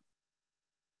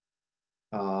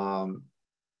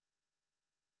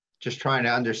just trying to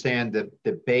understand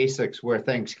the basics, where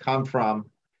things come from,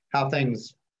 how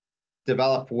things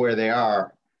develop where they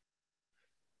are.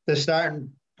 The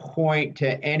starting point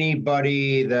to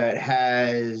anybody that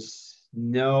has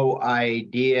no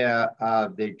idea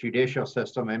of the judicial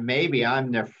system, and maybe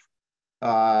I'm the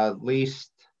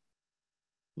least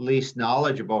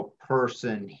knowledgeable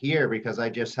person here because I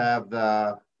just have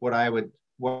what I would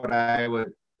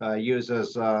use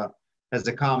as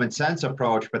a common sense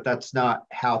approach, but that's not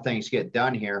how things get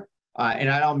done here. And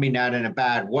I don't mean that in a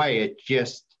bad way.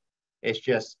 It's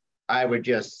just I would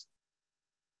just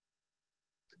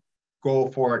go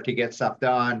for it to get stuff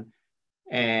done,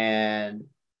 and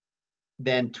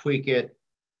then tweak it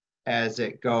as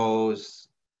it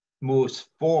moves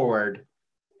forward,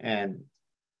 and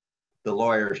the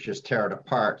lawyers just tear it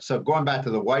apart. So going back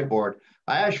to the whiteboard,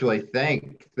 I actually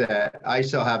think that I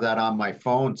still have that on my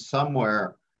phone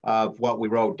somewhere of what we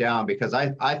wrote down, because I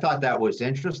thought that was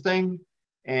interesting.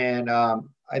 And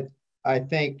I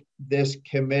think this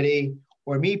committee,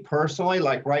 or me personally,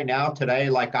 like right now today,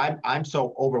 like I'm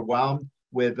so overwhelmed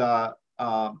with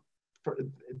for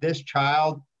this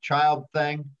child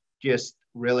thing, just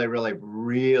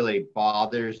really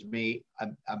bothers me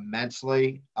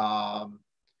immensely.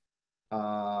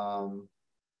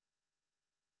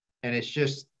 And it's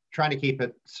just trying to keep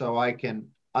it so I can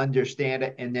understand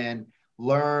it and then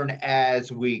learn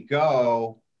as we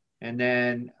go. And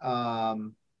then,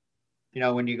 you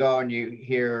know, when you go and you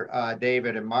hear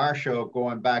David and Marshall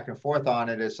going back and forth on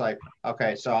it, it's like,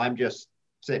 okay, so I'm just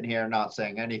sitting here not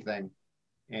saying anything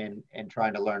and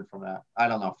trying to learn from that. I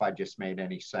don't know if I just made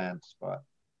any sense, but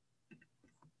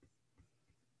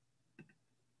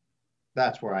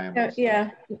that's where I am. Yeah.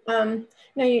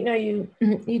 No, you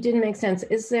didn't make sense.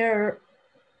 Is there,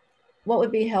 what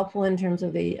would be helpful in terms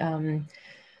of the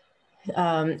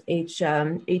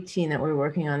H.18 that we're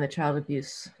working on, the child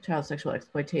abuse, child sexual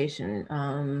exploitation?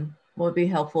 What would be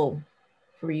helpful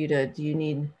for you to, do you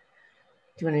want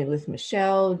to meet with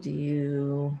Michelle? Do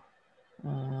you?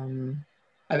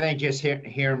 I think just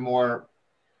hear more.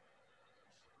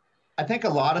 I think a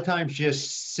lot of times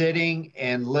just sitting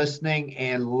and listening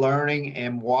and learning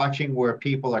and watching where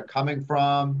people are coming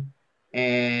from,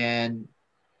 and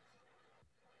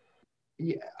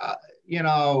you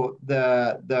know,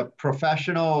 the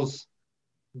professionals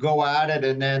go at it,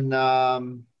 and then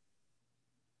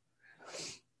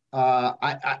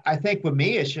I think with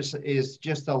me it's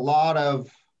just a lot of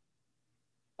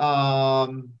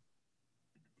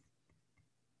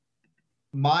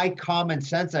my common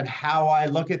sense and how I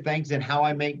look at things and how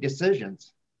I make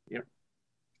decisions. You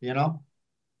know,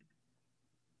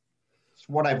 it's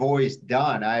what I've always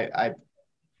done.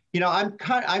 You know, I'm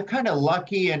kind of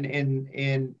lucky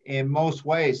in most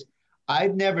ways.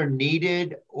 I've never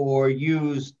needed or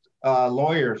used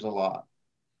lawyers a lot.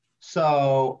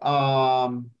 So,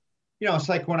 you know, it's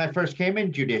like when I first came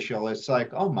in judicial, it's like,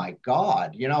 oh my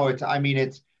God, you know,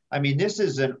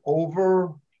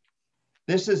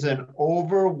 this is an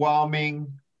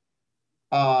overwhelming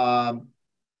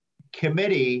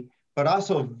committee, but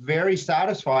also very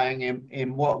satisfying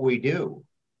in what we do.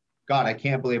 God, I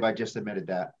can't believe I just admitted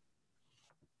that.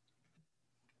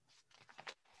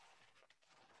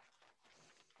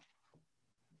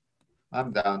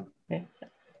 I'm done. Okay.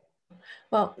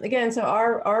 Well, again, so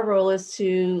our role is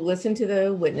to listen to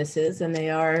the witnesses, and they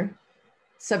are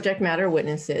subject matter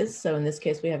witnesses. So in this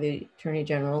case, we have the Attorney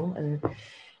General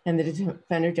and the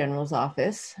Defender General's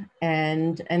office,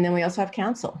 and then we also have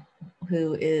counsel,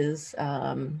 who is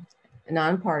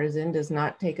nonpartisan, does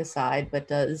not take a side, but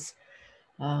does,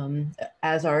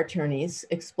 as our attorneys,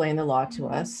 explain the law to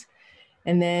us.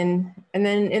 And then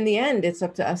in the end, it's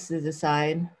up to us to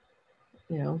decide,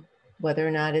 you know, whether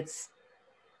or not it's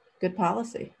good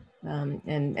policy,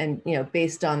 and you know,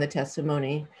 based on the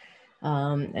testimony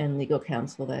and legal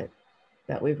counsel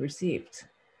that we've received.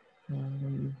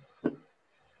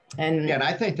 And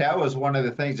I think that was one of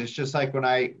the things. It's just like when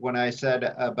I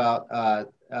said about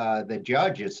the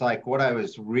judge, it's like what I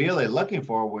was really looking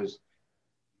for was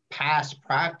past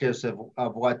practice of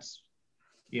what's,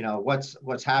 you know,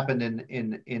 what's happened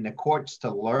in the courts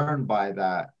to learn by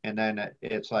that. And then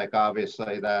it's like,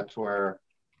 obviously that's where,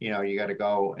 you know, you got to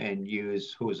go and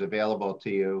use who's available to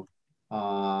you,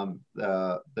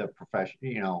 the profession,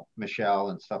 you know, Michelle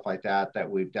and stuff like that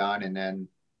we've done. And then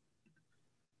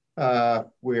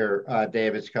where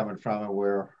David's coming from and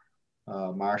where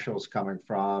Marshall's coming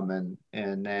from.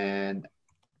 And then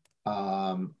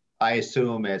I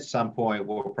assume at some point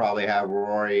we'll probably have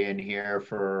Rory in here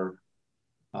for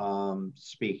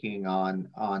speaking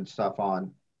on stuff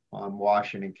on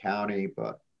Washington County,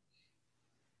 but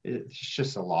it's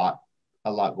just a lot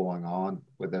going on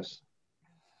with this.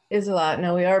 Is a lot.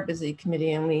 No, we are a busy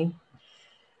committee, and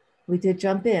we did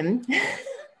jump in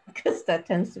because that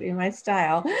tends to be my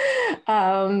style.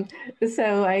 So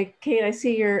Kate, I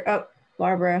see your,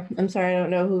 Barbara, I'm sorry, I don't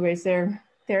know who raised their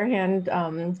hand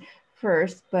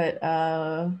first, but,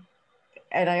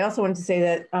 and I also wanted to say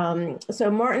that,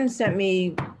 so Martin sent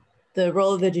me the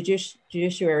role of the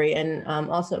judiciary, and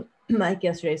also Mike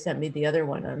yesterday sent me the other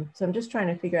one. So I'm just trying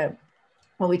to figure out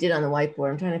what we did on the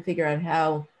whiteboard. I'm trying to figure out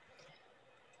how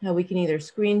we can either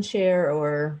screen share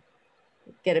or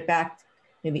get it back,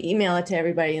 maybe email it to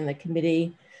everybody in the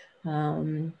committee.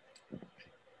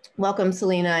 welcome,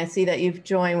 Selena. I see that you've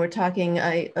joined. We're talking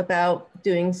about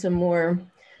doing some more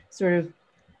sort of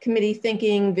committee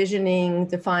thinking, visioning,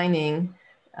 defining.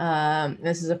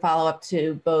 This is a follow-up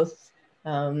to both,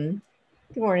 good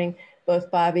morning,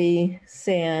 both Bobby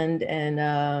Sand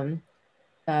and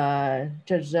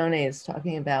Judge Zone is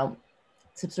talking about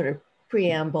some sort of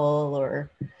preamble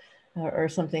or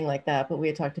something like that. But we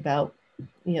had talked about,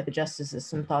 you know, the justice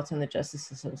system, thoughts on the justice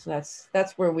system. So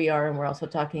that's where we are. And we're also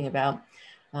talking about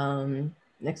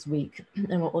next week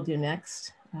and what we'll do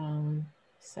next. And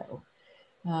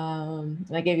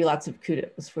I gave you lots of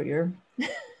kudos for your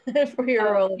for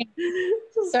your role.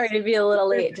 Sorry to be a little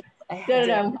late.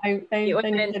 No. I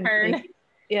in turn.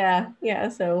 Yeah.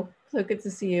 So good to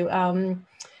see you.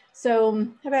 So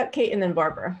how about Kate and then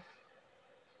Barbara?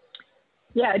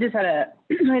 Yeah, I just had a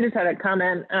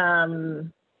comment.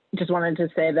 Just wanted to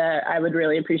say that I would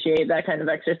really appreciate that kind of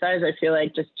exercise. I feel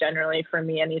like just generally for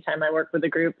me, anytime I work with a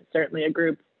group, certainly a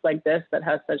group like this that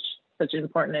has such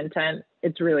important intent,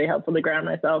 it's really helpful to ground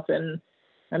myself in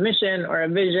a mission or a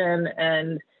vision.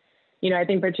 And, you know, I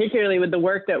think particularly with the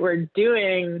work that we're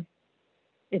doing,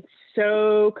 it's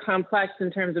so complex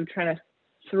in terms of trying to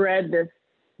thread this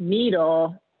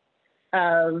needle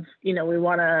of, you know, we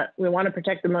want to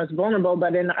protect the most vulnerable,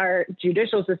 but in our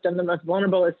judicial system, the most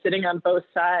vulnerable is sitting on both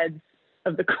sides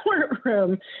of the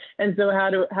courtroom. And so how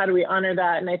do we honor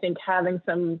that? And I think having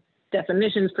some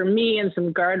definitions for me and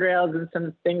some guardrails and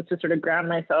some things to sort of ground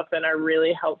myself in are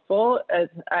really helpful as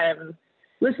I'm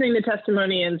listening to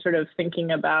testimony and sort of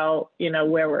thinking about, you know,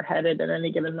 where we're headed at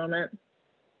any given moment.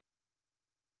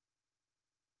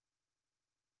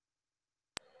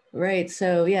 Right.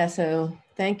 So yeah. So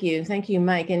thank you,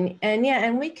 Mike. And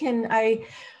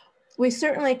we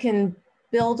certainly can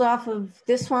build off of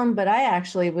this one, but I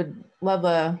actually would love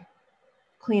a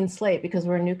clean slate because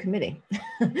we're a new committee.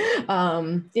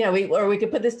 Yeah. We could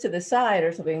put this to the side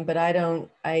or something, but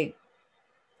I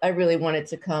really want it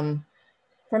to come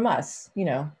from us, you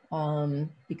know,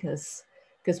 because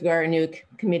we are a new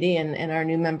committee and our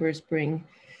new members bring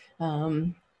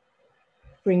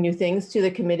new things to the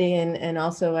committee. And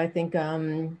also I think,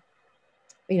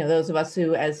 you know, those of us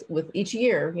who, as with each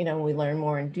year, you know, we learn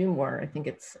more and do more, I think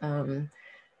it's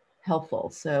helpful.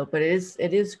 So, but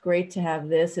it is great to have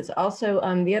this. It's also,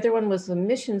 the other one was the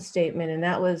mission statement, and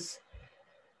that was,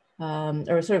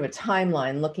 or sort of a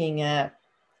timeline looking at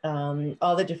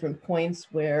all the different points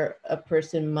where a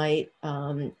person might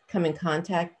come in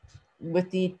contact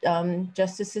with the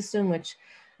justice system, which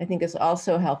I think is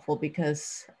also helpful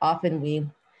because often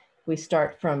we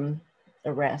start from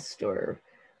arrest or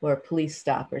a police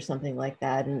stop or something like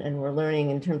that, and we're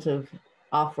learning in terms of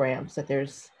off ramps that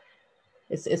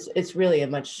it's really a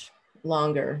much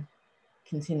longer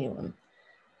continuum.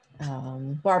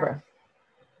 Barbara.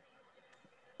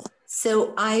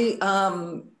 So I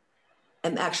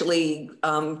am actually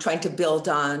trying to build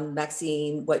on,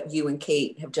 Maxine, what you and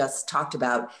Kate have just talked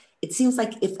about. It seems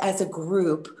like if as a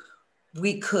group,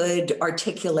 we could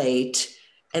articulate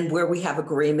and where we have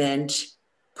agreement,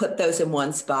 put those in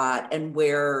one spot, and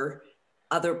where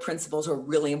other principles are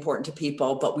really important to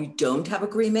people, but we don't have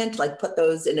agreement, like put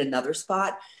those in another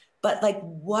spot. But like,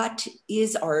 what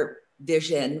is our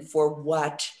vision for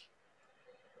what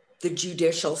the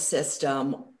judicial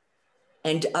system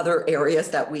and other areas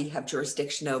that we have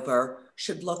jurisdiction over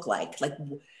should look like? Like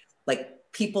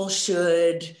people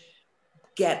should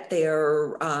get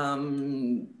their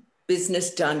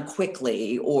business done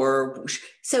quickly, or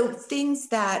so things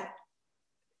that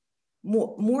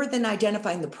more than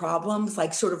identifying the problems,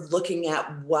 like sort of looking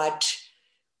at what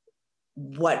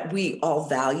we all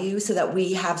value so that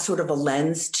we have sort of a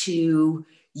lens to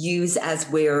use as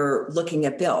we're looking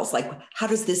at bills. Like, how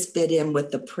does this fit in with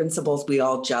the principles we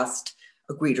all just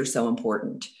agreed are so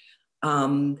important?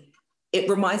 It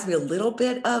reminds me a little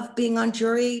bit of being on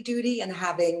jury duty and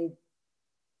having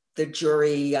the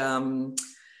jury,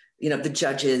 you know, the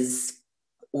judges,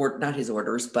 or not his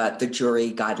orders, but the jury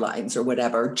guidelines or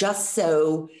whatever, just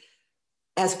so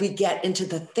as we get into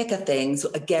the thick of things,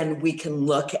 again, we can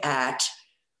look at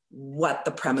what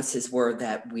the premises were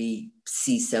that we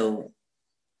see so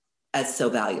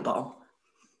valuable.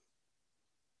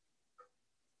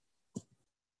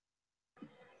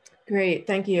 Great,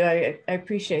 thank you. I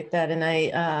appreciate that.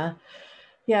 And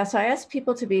yeah, so I asked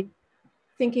people to be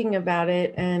thinking about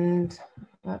it, and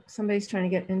somebody's trying to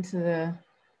get into the,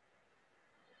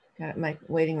 got my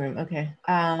waiting room. Okay.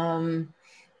 Yeah,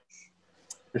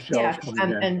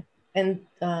 and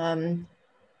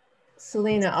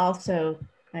Selena also,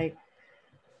 I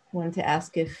wanted to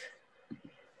ask if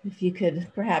you could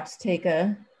perhaps take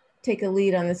a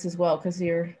lead on this as well, because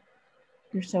you're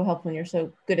You're so helpful and you're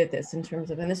so good at this in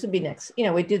terms of, and this would be next, you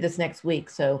know, we do this next week,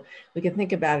 so we can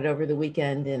think about it over the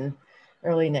weekend and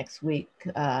early next week.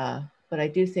 But I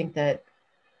do think that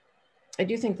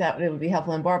it would be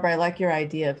helpful. And Barbara, I like your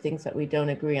idea of things that we don't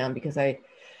agree on, because I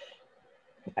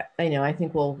know, I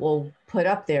think we'll put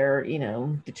up there, you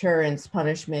know, deterrence,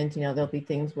 punishment, you know, there'll be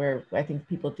things where I think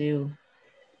people do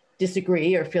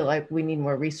disagree or feel like we need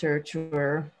more research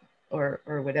or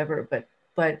whatever, but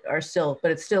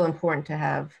it's still important to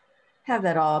have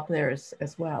that all up there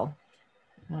as well.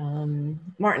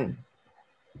 Martin.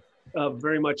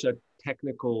 Very much a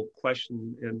technical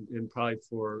question, and probably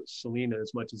for Selena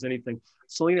as much as anything.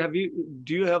 Selena,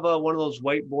 do you have one of those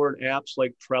whiteboard apps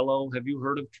like Trello? Have you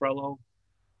heard of Trello?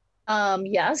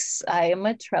 Yes, I am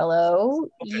a Trello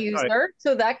user. Right.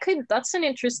 So that's an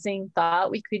interesting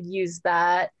thought. We could use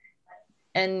that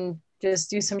and just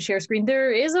do some share screen.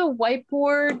 There is a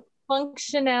whiteboard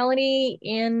functionality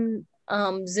in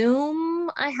Zoom.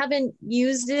 I haven't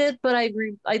used it, but I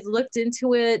looked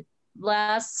into it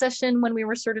last session when we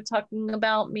were sort of talking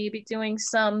about maybe doing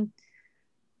some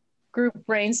group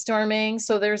brainstorming.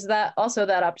 So there's that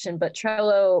option, but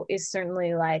Trello is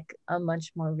certainly like a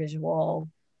much more visual,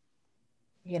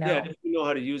 you know. Yeah, if you know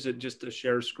how to use it just to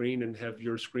share screen and have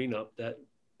your screen up, that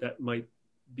might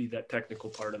be that technical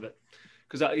part of it.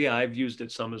 Because I've used it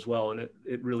some as well, and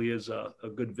it really is a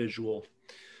good visual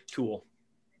tool.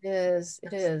 It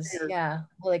is. Yeah,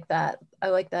 I like that. I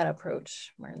like that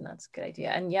approach, Martin. That's a good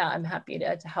idea. And yeah, I'm happy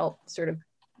to help sort of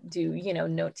do, you know,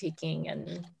 note taking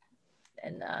and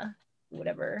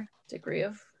whatever degree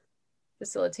of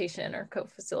facilitation or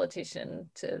co-facilitation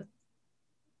to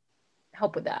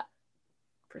help with that.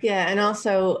 Yeah, and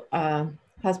also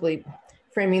possibly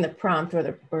framing the prompt or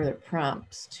the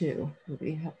prompts too would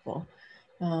be helpful.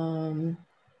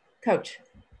 Coach.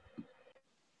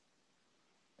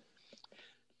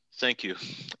 Thank you.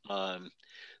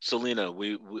 Selena,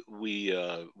 we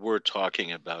were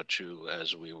talking about you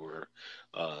as we were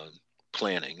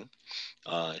planning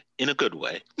in a good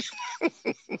way.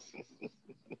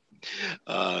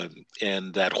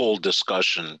 And that whole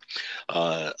discussion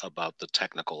about the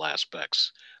technical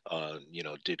aspects, you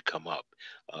know, did come up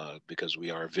because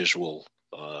we are visual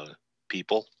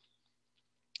people.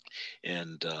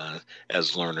 And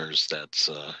as learners, that's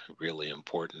really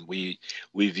important.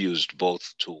 We've used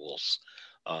both tools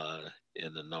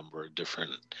in a number of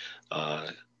different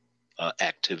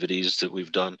activities that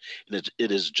we've done, and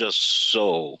it is just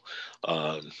so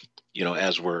you know,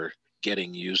 as we're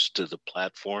getting used to the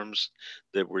platforms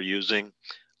that we're using,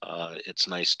 it's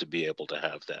nice to be able to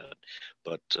have that.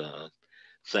 But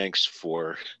thanks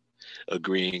for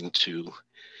agreeing to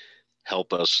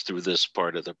help us through this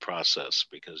part of the process,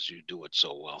 because you do it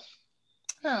so well.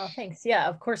 Oh, thanks. Yeah,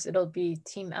 of course it'll be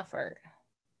team effort,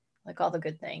 like all the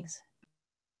good things.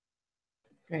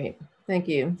 Great. Thank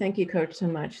you. Thank you, Coach, so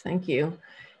much. Thank you.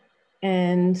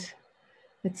 And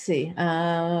let's see.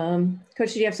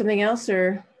 Coach, do you have something else,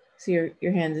 or see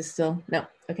your hand is still, no,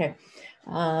 okay.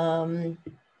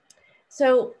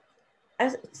 So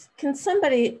can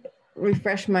somebody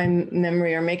refresh my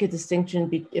memory or make a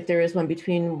distinction, if there is one,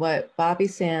 between what Bobby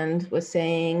Sand was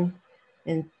saying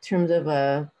in terms of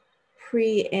a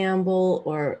preamble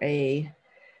or a,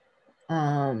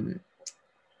 you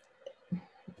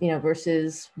know,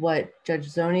 versus what Judge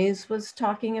Zones was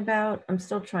talking about? I'm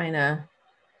still trying to,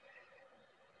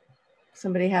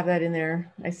 somebody have that in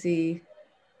there? I see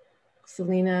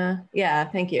Selena. Yeah,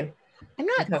 thank you. I'm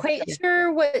not quite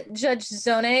sure what Judge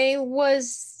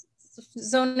Zone's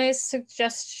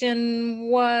suggestion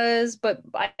was, but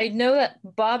I know that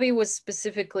Bobby was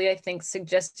specifically, I think,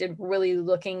 suggested really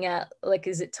looking at, like,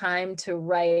 is it time to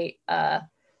write,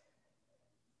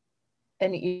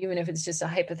 and even if it's just a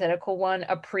hypothetical one,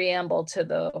 a preamble to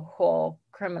the whole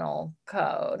criminal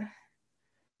code,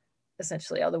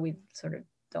 essentially, although we sort of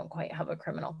don't quite have a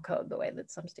criminal code the way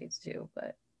that some states do,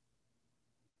 but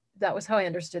that was how I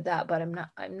understood that. But I don't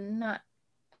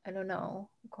know.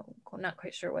 I'm not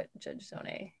quite sure what Judge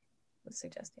Zone was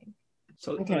suggesting.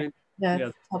 So okay, I mean,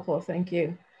 that's helpful. Thank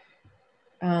you.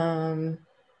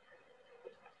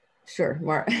 Sure,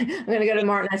 Martin. I'm going to go to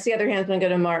Martin. I see other hands. I'm going to go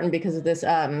to Martin because of this,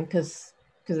 because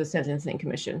of the Sentencing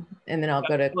Commission, and then I'll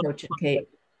go to Coach and Kate.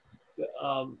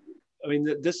 I mean,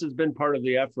 this has been part of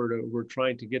the effort. We're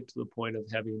trying to get to the point of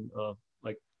having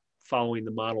like following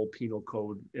the model penal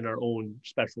code in our own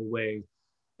special way.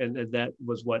 And that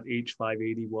was what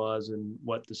H.18 was and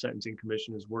what the Sentencing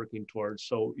Commission is working towards.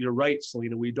 So you're right,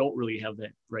 Selena, we don't really have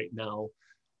that right now,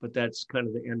 but that's kind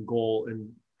of the end goal.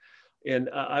 And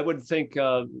I would think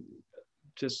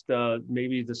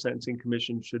maybe the Sentencing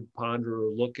Commission should ponder or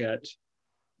look at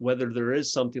whether there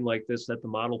is something like this at the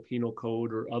model penal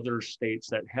code or other states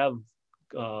that have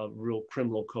real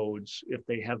criminal codes, if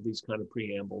they have these kind of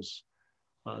preambles,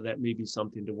 that may be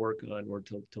something to work on or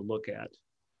to look at.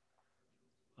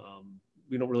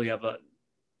 We don't really have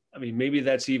I mean, maybe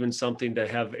that's even something to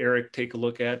have Eric take a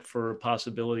look at for a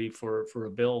possibility for a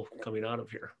bill coming out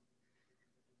of here.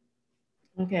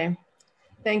 Okay,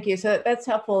 thank you. So that's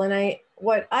helpful. And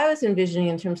what I was envisioning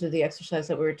in terms of the exercise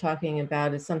that we were talking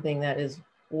about is something that is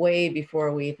way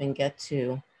before we even get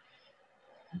to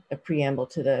a preamble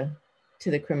to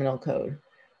the criminal code.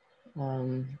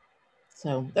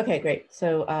 So, okay, great.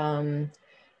 So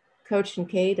Coach and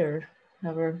Kate, or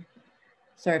however,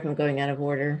 sorry if I'm going out of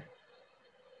order.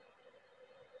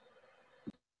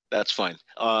 That's fine.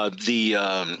 I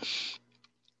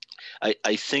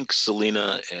think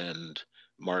Selena and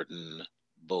Martin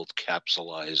both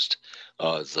capsulized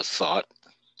the thought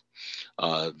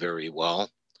very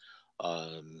well.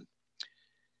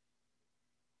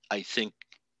 I think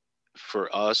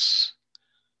for us,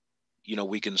 you know,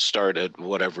 we can start at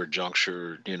whatever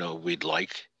juncture, you know, we'd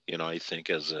like, you know, I think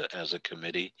as a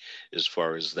committee, as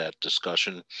far as that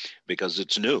discussion, because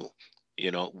it's new. You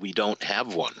know, we don't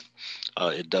have one.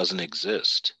 It doesn't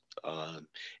exist.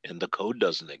 And the code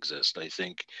doesn't exist. I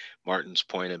think Martin's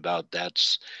point about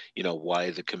that's, you know,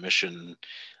 why the commission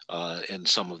and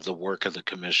some of the work of the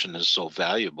commission is so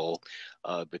valuable,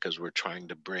 because we're trying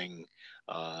to bring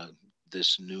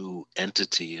this new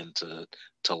entity into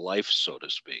life, so to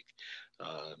speak.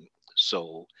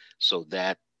 So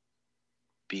that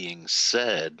being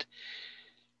said,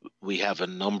 we have a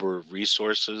number of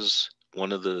resources.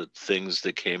 One of the things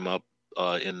that came up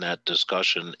in that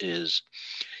discussion is,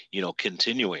 you know,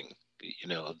 continuing, you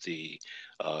know, the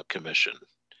commission,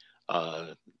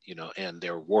 you know, and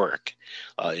their work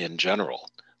in general.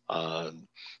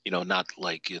 You know, not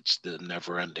like it's the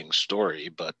never-ending story,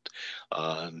 but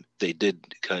they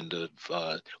did kind of,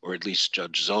 or at least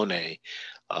Judge Zone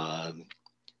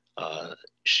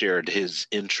shared his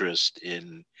interest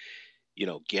in, you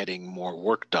know, getting more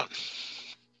work done,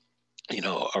 you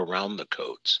know, around the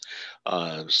codes.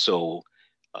 So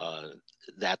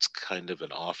that's kind of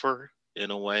an offer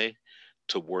in a way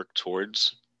to work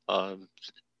towards an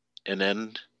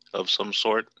end of some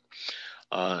sort.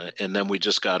 And then we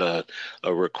just got a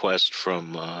request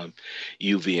from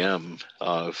UVM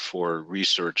for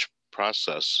research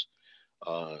process,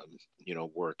 you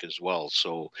know, work as well.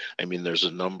 So, I mean, there's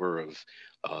a number of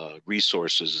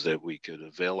resources that we could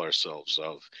avail ourselves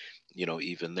of, you know,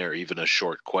 even there, even a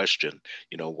short question,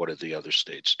 you know, what are the other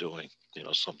states doing, you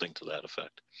know, something to that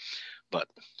effect. But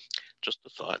just a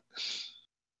thought.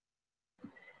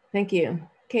 Thank you.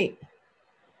 Kate.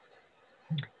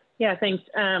 Yeah, thanks.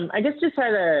 I guess just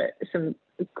had some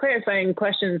clarifying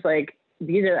questions. Like,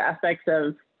 these are the aspects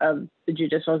of the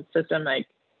judicial system I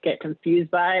get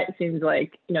confused by. It seems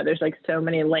like, you know, there's like so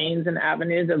many lanes and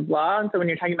avenues of law. And so when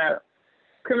you're talking about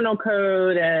criminal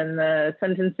code and the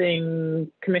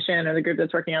sentencing commission or the group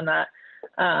that's working on that,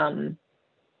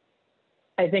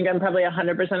 I think I'm probably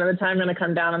 100% of the time going to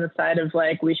come down on the side of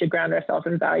like, we should ground ourselves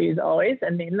in values always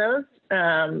and name those.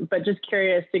 But just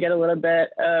curious to get a little bit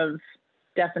of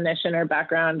definition or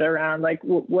background around like,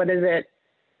 what is it?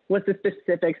 What's the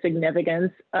specific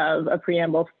significance of a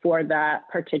preamble for that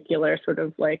particular sort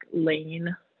of like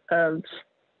lane of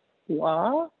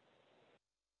law?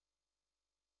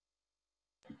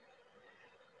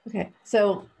 Okay,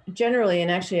 so generally, and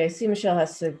actually I see Michelle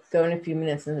has to go in a few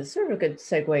minutes, and it's sort of a good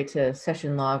segue to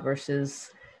session law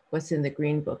versus what's in the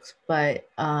green books, but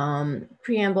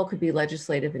preamble could be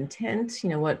legislative intent, you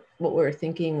know, what we're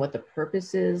thinking, what the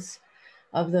purpose is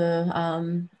of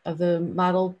the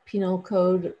model penal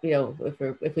code, you know,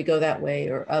 if we go that way,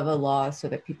 or of a law, so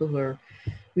that people who are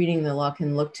reading the law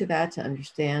can look to that to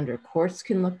understand, or courts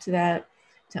can look to that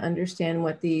to understand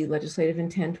what the legislative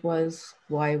intent was,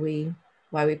 why we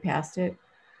passed it.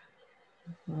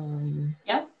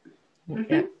 Yep.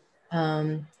 Yeah.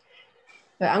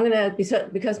 But I'm gonna,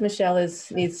 because Michelle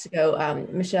needs to go.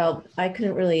 Michelle, I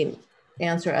couldn't really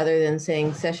answer other than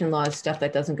saying session law is stuff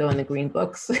that doesn't go in the green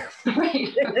books. Right.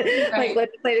 Like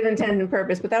legislative intent and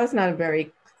purpose, but that was not a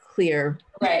very clear.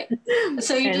 Right.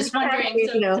 So you're just wondering.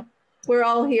 You know, we're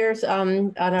all here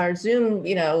on our Zoom,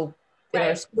 you know, in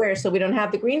our square, so we don't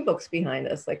have the green books behind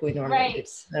us like we normally do.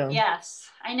 So. Yes,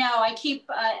 I know.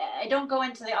 I don't go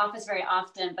into the office very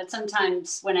often, but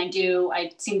sometimes when I do,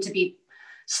 I seem to be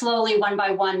slowly, one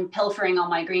by one, pilfering all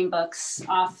my green books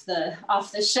off the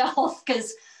shelf,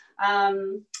 because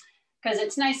because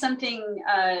it's nice, something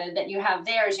that you have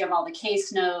there is you have all the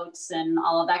case notes and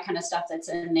all of that kind of stuff that's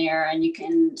in there. And you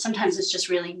can, sometimes it's just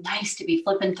really nice to be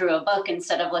flipping through a book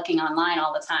instead of looking online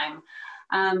all the time.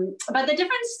 But the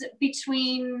difference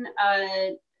between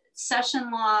session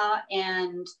law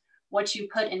and what you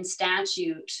put in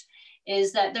statute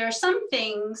is that there are some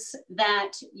things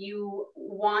that you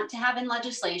want to have in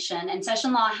legislation, and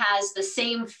session law has the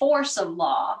same force of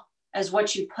law as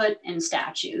what you put in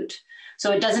statute.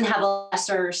 So it doesn't have a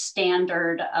lesser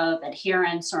standard of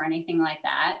adherence or anything like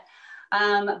that.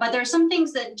 But there are some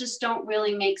things that just don't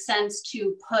really make sense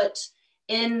to put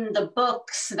in the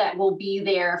books that will be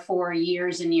there for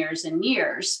years and years and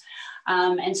years.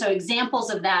 And so examples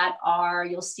of that are,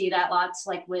 you'll see that lots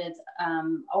like with,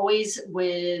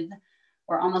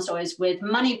 or almost always with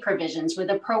money provisions, with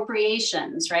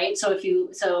appropriations, right? So if you,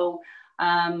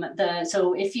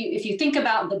 if you think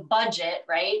about the budget,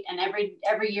 right, and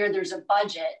every year there's a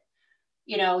budget,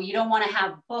 you know, you don't want to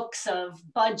have books of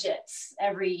budgets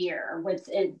every year with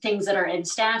things that are in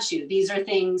statute. These are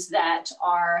things that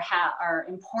are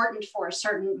important for a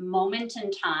certain moment in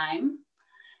time,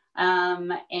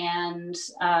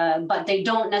 but they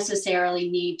don't necessarily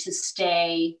need to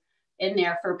stay in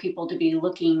there for people to be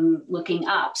looking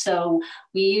up. So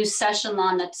we use session law,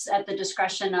 and that's at the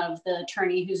discretion of the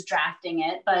attorney who's drafting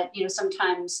it. But you know,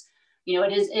 sometimes, you know,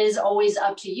 it is always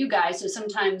up to you guys. So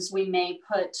sometimes we may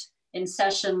put in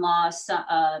session law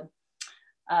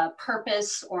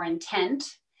purpose or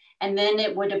intent, and then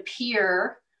it would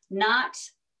appear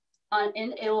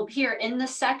it will appear in the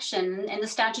section, in the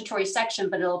statutory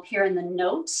section, but it'll appear in the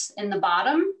notes in the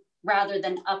bottom rather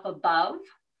than up above.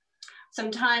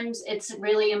 Sometimes it's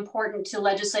really important to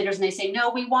legislators, and they say, no,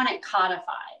 we want it codified.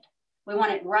 We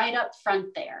want it right up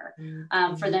front there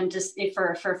for them to,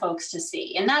 for folks to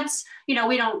see. And that's, you know,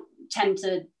 we don't tend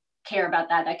to care about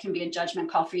that. That can be a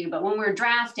judgment call for you. But when we're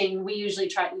drafting, we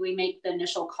usually we make the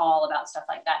initial call about stuff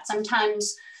like that.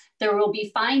 Sometimes there will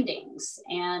be findings,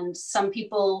 and some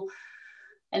people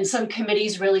and some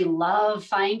committees really love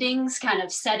findings, kind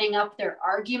of setting up their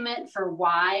argument for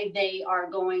why they are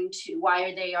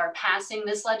passing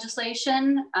this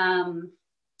legislation.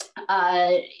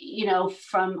 You know,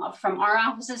 from our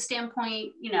office's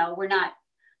standpoint, you know, we're not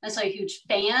necessarily huge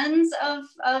fans of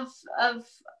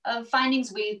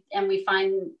findings. We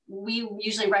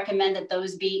usually recommend that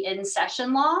those be in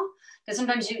session law, because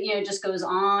sometimes it just goes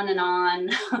on and on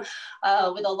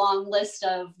with a long list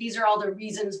of, these are all the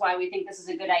reasons why we think this is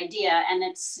a good idea. And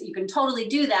you can totally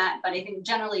do that, but I think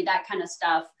generally that kind of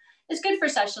stuff is good for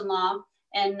session law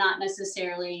and not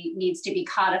necessarily needs to be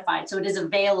codified. So it is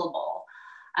available.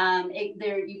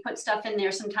 You put stuff in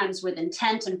there sometimes with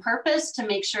intent and purpose to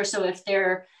make sure, so if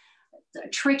they're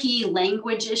tricky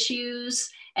language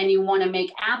issues and you want to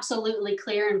make absolutely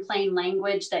clear in plain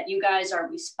language that you guys are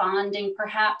responding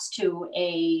perhaps to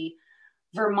a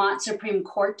Vermont Supreme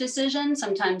Court decision.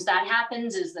 Sometimes that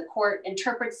happens, is the court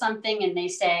interprets something and they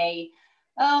say,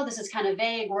 oh, this is kind of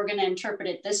vague, we're going to interpret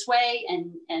it this way.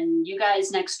 And you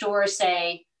guys next door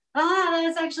say,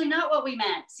 that's actually not what we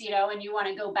meant, you know, and you want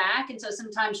to go back. And so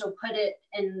sometimes you'll put it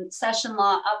in session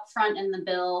law up front in the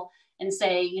bill and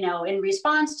say, you know, in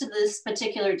response to this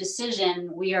particular decision,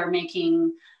 we are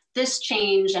making this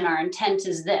change and our intent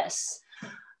is this.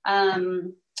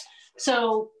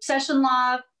 So session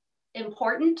law,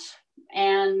 important,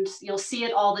 and you'll see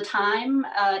it all the time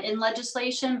in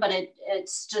legislation, but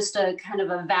it's just a kind of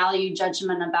a value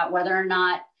judgment about whether or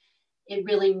not it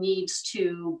really needs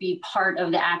to be part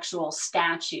of the actual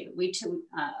statute.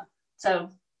 So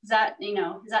is that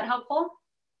helpful?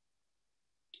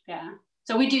 Yeah.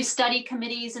 So we do study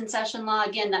committees in session law.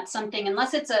 Again, that's something,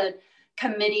 unless it's a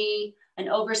committee, an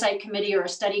oversight committee or a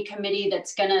study committee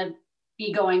that's gonna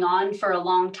be going on for a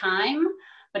long time.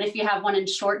 But if you have one in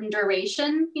shortened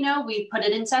duration, you know, we put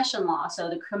it in session law. So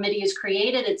the committee is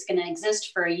created, it's gonna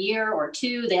exist for a year or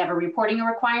two, they have a reporting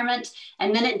requirement,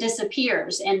 and then it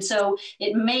disappears. And so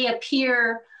it may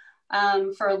appear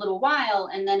for a little while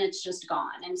and then it's just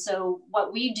gone. And so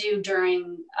what we do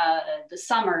during the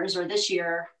summers, or this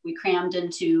year we crammed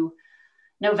into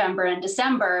November and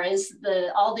December, is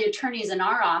all the attorneys in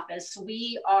our office,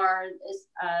 we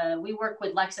work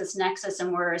with LexisNexis,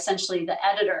 and we're essentially the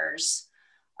editors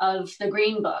of the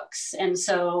green books. And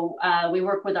so we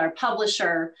work with our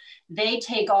publisher. They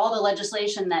take all the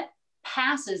legislation that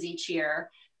passes each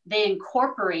year, they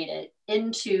incorporate it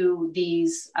into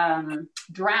these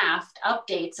draft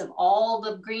updates of all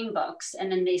the green books,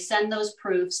 and then they send those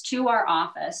proofs to our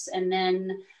office. And then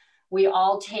We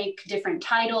all take different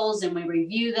titles and we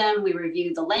review them. We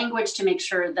review the language to make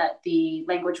sure that the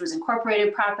language was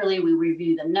incorporated properly. We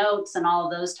review the notes and all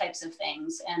of those types of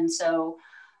things. And so,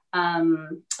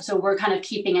 so we're kind of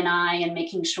keeping an eye and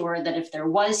making sure that if there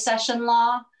was session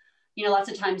law, you know,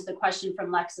 lots of times the question from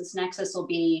LexisNexis will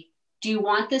be, do you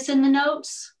want this in the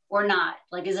notes or not?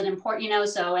 Like, is it important, you know?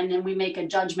 So, and then we make a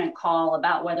judgment call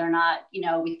about whether or not, you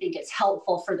know, we think it's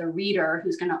helpful for the reader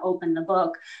who's going to open the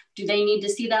book. Do they need to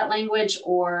see that language,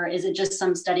 or is it just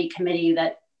some study committee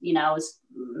that, you know, is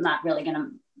not really going to,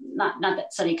 not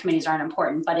that study committees aren't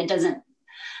important, but it doesn't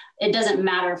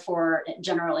matter for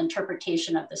general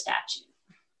interpretation of the statute.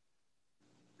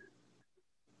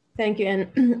 Thank you.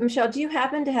 And Michelle, do you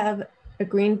happen to have a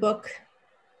green book?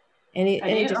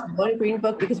 Any just one green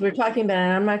book? Because we're talking about it,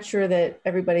 and I'm not sure that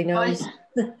everybody knows.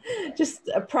 Just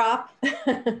a prop.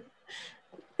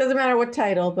 Doesn't matter what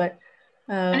title, but.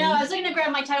 I know, I was looking to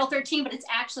grab my Title 13, but it's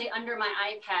actually under my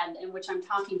iPad in which I'm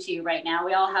talking to you right now.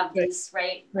 We all have these,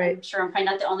 right? I'm sure I'm probably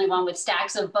not the only one with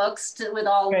stacks of books with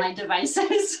all my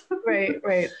devices.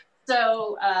 Right.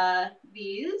 So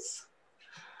these,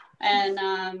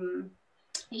 and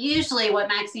usually what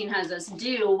Maxine has us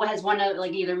do, has one of,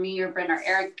 like, either me or Brent or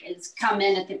Eric, is come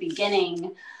in at the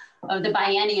beginning of the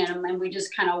biennium, and we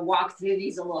just kind of walk through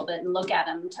these a little bit and look at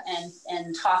them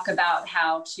and talk about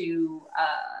how to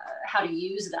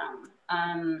use them.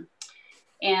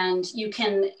 And you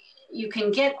can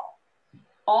get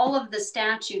all of the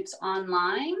statutes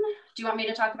online. Do you want me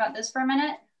to talk about this for a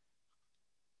minute?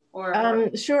 Or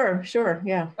sure,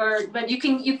 yeah. But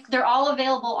they're all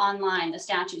available online, the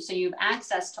statutes, so you have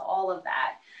access to all of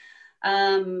that.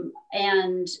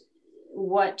 And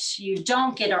what you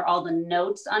don't get are all the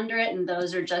notes under it, and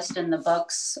those are just in the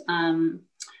books. I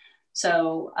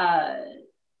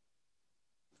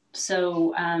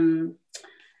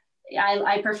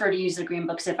prefer to use the green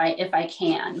books if I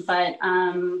can, but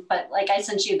like, I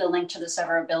sent you the link to the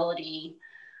severability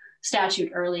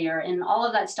statute earlier, and all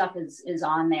of that stuff is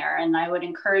on there. And I would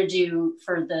encourage you,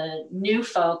 for the new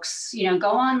folks, you know, go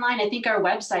online. I think our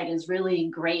website is really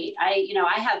great. I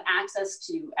have access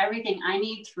to everything I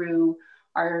need through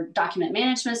our document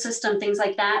management system, things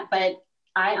like that. But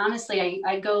I honestly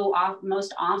go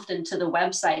most often to the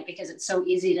website because it's so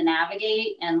easy to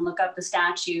navigate and look up the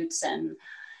statutes and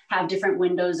have different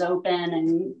windows open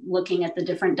and looking at the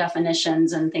different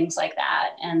definitions and things like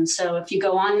that. And so if you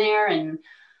go on there and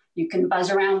you can buzz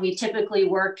around, we typically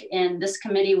this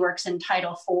committee works in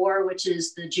Title IV, which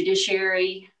is the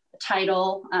judiciary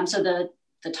title. So the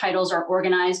titles are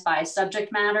organized by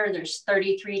subject matter. There's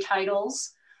 33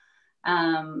 titles.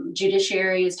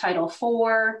 Judiciary is Title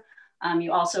IV.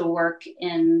 You also work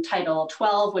in Title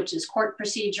 12, which is court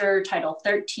procedure, Title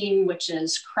 13, which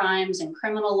is crimes and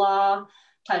criminal law,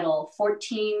 Title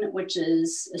 14, which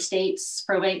is estates,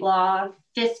 probate law,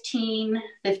 15,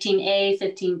 15A,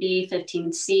 15B,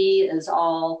 15C is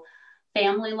all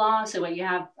family law. So what you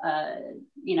have,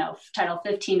 Title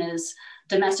 15 is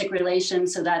domestic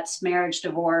relations. So that's marriage,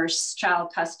 divorce,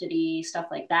 child custody, stuff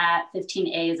like that.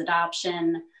 15A is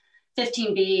adoption.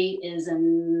 15B is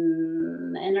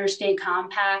an interstate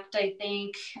compact, I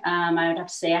think. I would have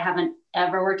to say I haven't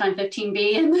ever worked on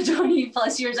 15B in the 20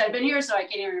 plus years I've been here, so I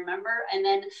can't even remember. And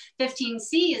then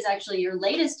 15C is actually your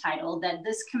latest title that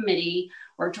this committee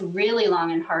worked really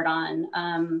long and hard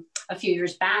on a few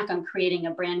years back, on creating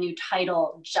a brand new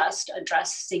title just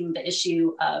addressing the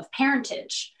issue of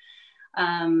parentage.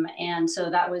 And so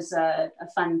that was a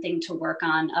fun thing to work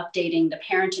on, updating the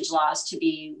parentage laws to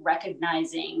be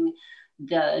recognizing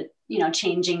the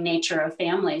changing nature of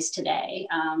families today,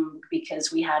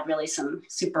 because we had really some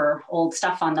super old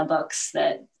stuff on the books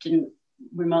that didn't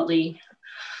remotely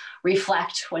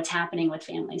reflect what's happening with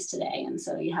families today. And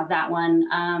so you have that one,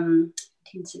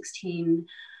 1816.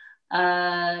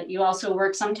 You also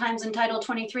work sometimes in Title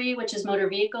 23, which is motor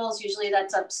vehicles. Usually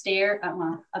that's upstairs,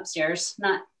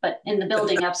 but in the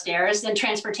building upstairs, and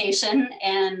transportation.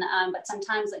 And but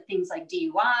sometimes like things like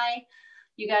DUI,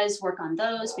 you guys work on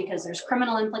those because there's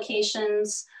criminal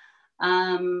implications.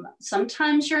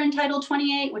 Sometimes you're in Title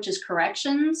 28, which is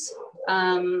corrections.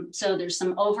 So there's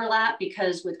some overlap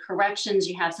because with corrections,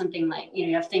 you have something like,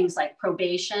 you have things like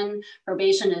probation.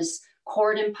 Probation is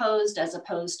court imposed as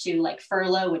opposed to like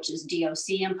furlough, which is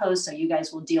DOC imposed. So you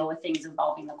guys will deal with things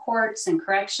involving the courts and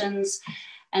corrections.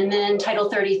 And then Title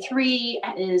 33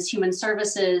 is human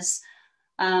services.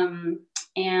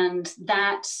 And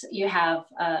that you have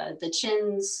the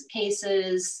CHINS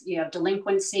cases, you have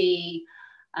delinquency,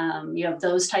 you have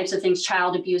those types of things,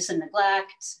 child abuse and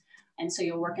neglect. And so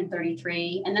you'll work in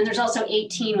 33. And then there's also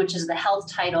 18, which is the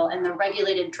health title, and the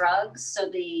regulated drugs. So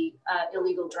the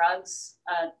illegal drugs,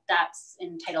 that's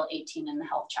in Title 18 in the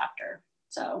health chapter.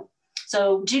 So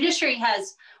judiciary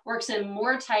works in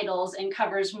more titles and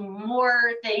covers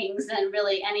more things than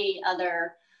really any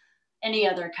other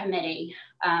committee.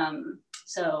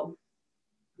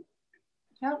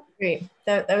 Yep. Great.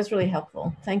 That was really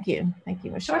helpful. Thank you. Thank you,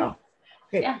 Michelle. Sure.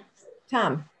 Great. Yeah.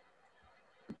 Tom.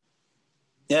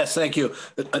 Yes, thank you.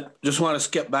 I just want to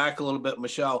skip back a little bit,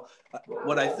 Michelle.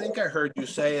 What I think I heard you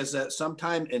say is that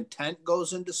sometime intent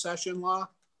goes into session law.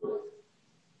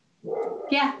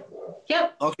 Yeah.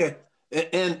 Yep. Okay.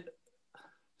 And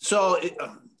so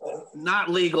not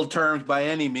legal terms by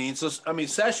any means. So, I mean,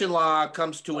 session law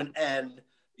comes to an end.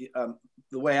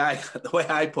 The way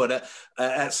I put it,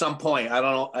 at some point. I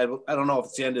don't know if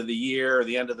it's the end of the year or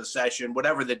the end of the session,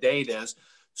 whatever the date is.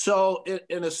 So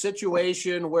in a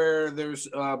situation where there's,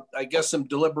 I guess, some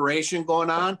deliberation going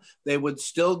on, they would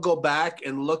still go back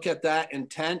and look at that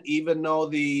intent, even though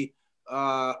the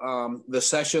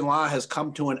session law has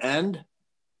come to an end?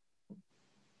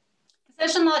 The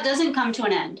session law doesn't come to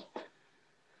an end.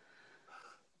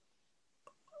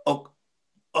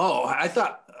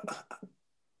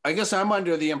 I guess I'm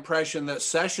under the impression that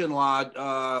session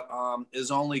law is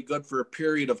only good for a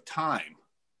period of time.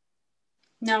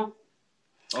 No.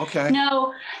 Okay.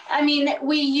 No, I mean,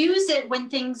 we use it when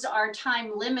things are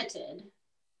time limited,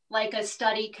 like a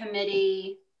study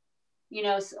committee, you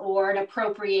know, or an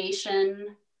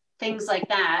appropriation, things like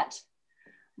that.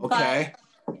 Okay.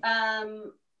 But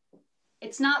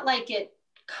it's not like it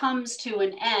comes to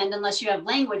an end unless you have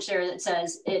language there that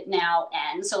says it now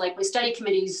ends. So like with study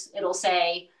committees, it'll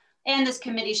say, and this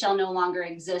committee shall no longer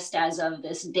exist as of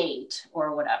this date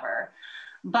or whatever.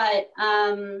 But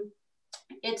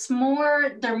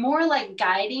they're more like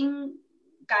guiding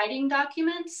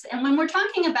documents. And when we're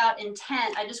talking about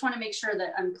intent, I just want to make sure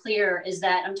that I'm clear, is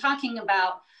that I'm talking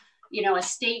about, you know, a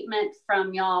statement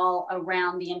from y'all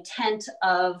around the intent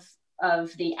of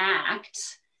the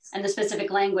act and the specific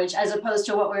language, as opposed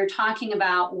to what we were talking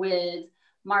about with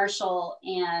Marshall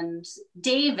and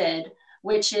David,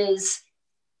 which is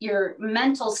your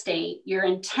mental state, your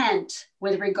intent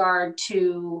with regard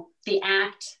to the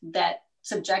act that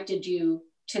subjected you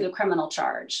to the criminal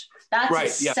charge. That's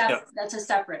right. That's a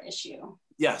separate issue.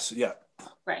 Yes. Yeah.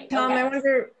 Right. Tom, okay. I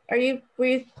wonder, were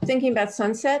you thinking about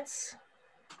sunsets?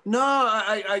 No,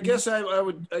 I guess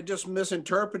I just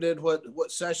misinterpreted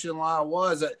what session law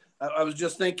was. I was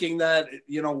just thinking that,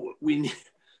 you know,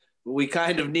 we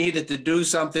kind of needed to do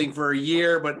something for a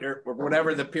year, but or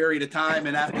whatever the period of time,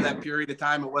 and after that period of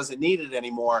time, it wasn't needed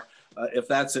anymore. If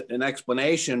that's an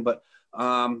explanation, but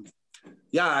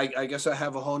yeah, I guess I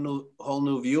have a whole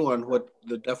new view on what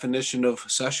the definition of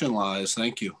session law is.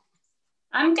 Thank you.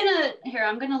 I'm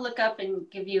gonna look up and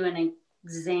give you an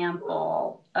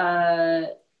example.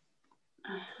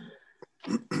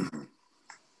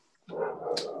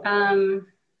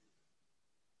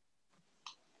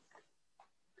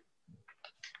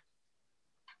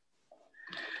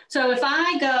 So if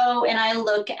I go and I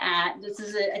look at, this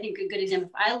is I think a good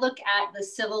example. If I look at the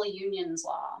civil unions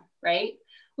law, right?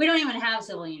 We don't even have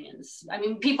civil unions. I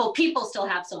mean, people still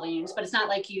have civil unions, but it's not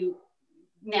like you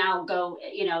now go,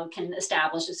 you know, can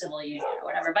establish a civil union or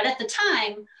whatever. But at the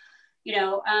time, you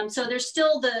know, so there's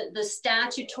still the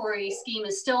statutory scheme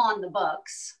is still on the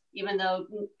books, even though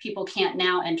people can't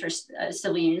now enter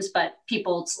civil unions, but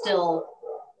people still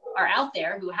are out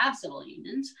there who have civil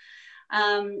unions.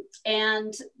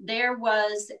 And there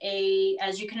was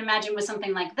as you can imagine with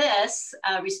something like this,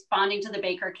 responding to the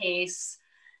Baker case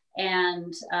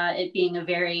and it being a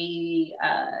very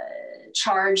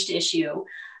charged issue,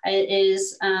 it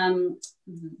is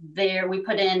there we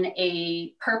put in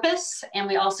a purpose and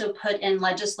we also put in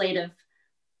legislative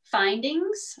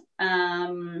findings.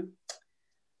 I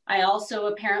also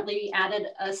apparently added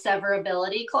a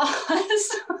severability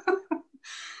clause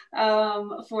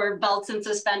for belts and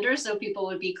suspenders, so people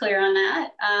would be clear on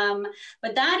that.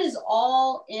 But that is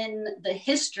all in the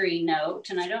history note,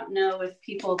 and I don't know if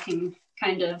people can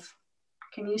can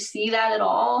you see that at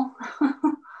all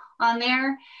on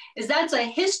there? That's a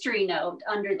history note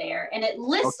under there, and it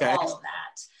lists all of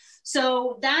that.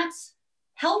 So that's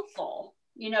helpful,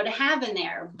 you know, to have in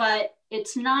there, but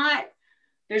it's not,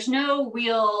 there's no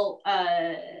real,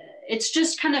 it's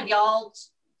just kind of y'all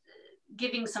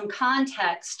giving some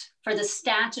context for the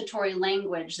statutory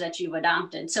language that you've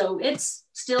adopted. So it's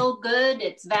still good,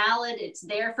 it's valid, it's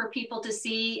there for people to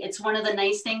see. It's one of the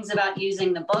nice things about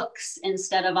using the books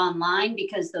instead of online,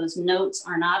 because those notes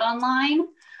are not online.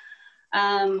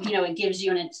 You know, it gives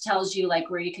you and it tells you like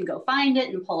where you can go find it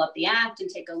and pull up the act and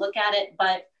take a look at it,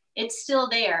 but it's still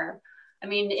there. I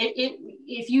mean,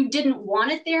 if you didn't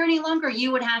want it there any longer,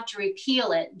 you would have to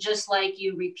repeal it, just like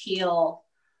you repeal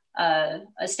a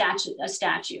statute.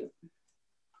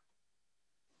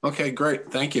 Okay,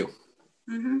 great. Thank you.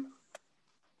 Mm-hmm.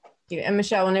 And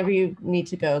Michelle, whenever you need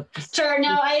to go. Sure.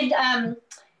 No,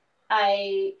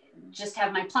 I just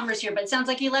have my plumbers here, but it sounds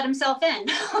like he let himself in.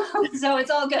 So it's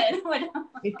all good. Oh,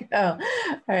 all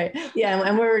right. Yeah,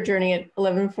 and we're adjourning at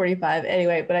 11:45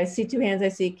 anyway, but I see two hands. I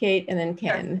see Kate and then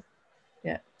Ken. Sure.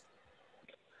 Yeah.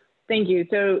 Thank you.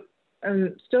 So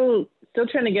I'm still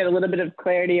trying to get a little bit of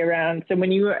clarity around, so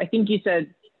when I think you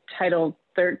said Title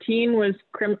 13 was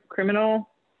criminal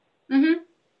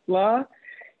law.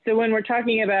 So when we were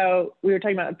talking about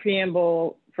a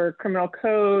preamble for criminal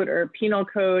code or penal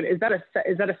code, is that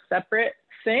a separate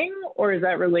thing, or is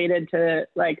that related to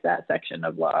like that section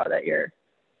of law that you're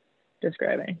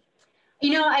describing?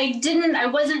 You know, I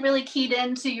wasn't really keyed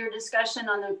into your discussion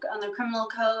on the criminal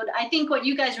code. I think what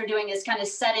you guys were doing is kind of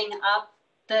setting up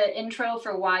the intro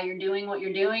for why you're doing what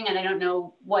you're doing. And I don't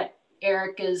know what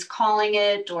Eric is calling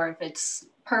it, or if it's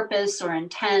purpose or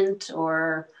intent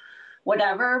or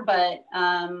whatever, but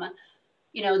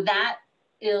you know, that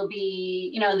it'll be,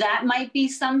 you know, that might be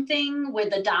something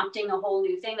with adopting a whole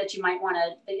new thing that you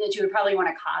would probably want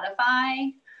to codify.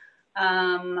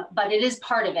 But it is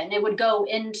part of it, and it would go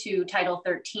into Title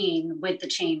 13 with the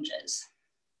changes.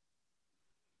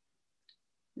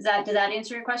 Did that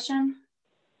answer your question?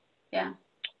 Yeah.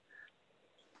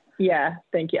 Yeah,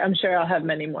 thank you. I'm sure I'll have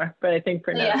many more, but I think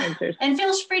for now, answers. And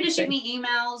feel free to shoot me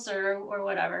emails or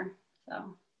whatever.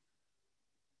 So.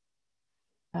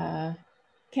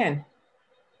 Ken.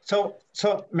 So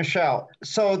Michelle,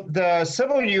 so the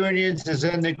civil unions is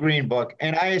in the Green Book,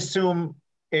 and I assume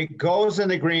it goes in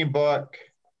the Green Book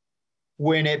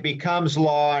when it becomes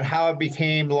law and how it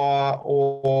became law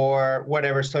or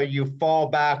whatever. So you fall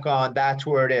back on that's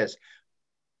where it is.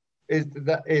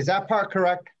 Is that part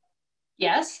correct?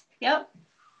 Yes. Yep.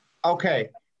 Okay.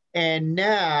 And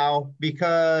now,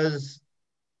 because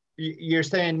you're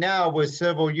saying now with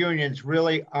civil unions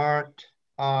really aren't,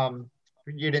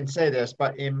 you didn't say this,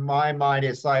 but in my mind,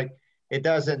 it's like, it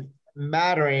doesn't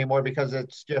matter anymore because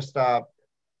it's just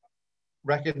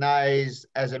recognized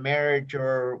as a marriage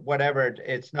or whatever.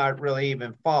 It's not really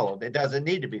even followed. It doesn't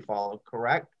need to be followed,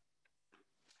 correct?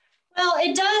 Well,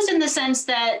 it does in the sense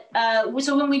that,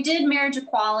 so when we did marriage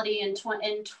equality in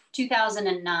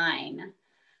 2009,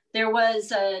 there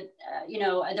was a,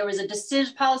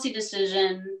 policy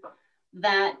decision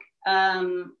that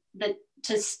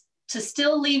to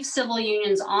still leave civil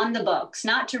unions on the books,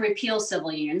 not to repeal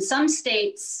civil unions. Some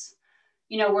states,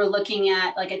 were looking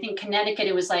at, like, I think Connecticut,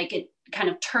 it was like it kind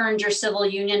of turned your civil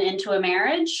union into a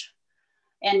marriage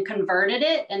and converted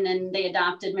it, and then they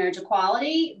adopted marriage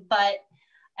equality. But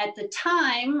at the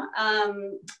time,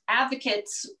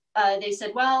 advocates, they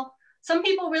said, well, some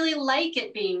people really like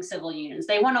it being civil unions.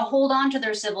 They want to hold on to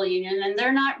their civil union, and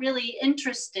they're not really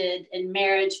interested in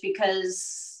marriage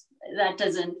because that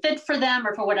doesn't fit for them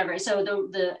or for whatever. So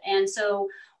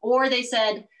or they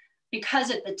said,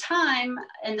 because at the time,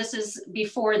 and this is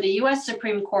before the US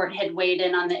Supreme Court had weighed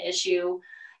in on the issue,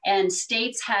 and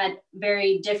states had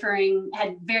very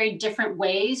different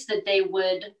ways that they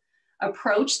would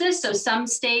approach this. So some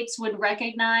states would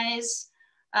recognize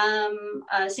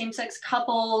same-sex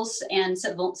couples and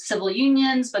civil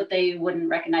unions, but they wouldn't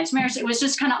recognize marriage. It was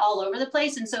just kind of all over the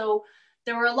place. And so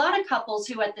there were a lot of couples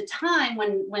who at the time,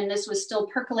 when this was still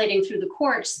percolating through the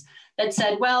courts, that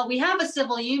said, well, we have a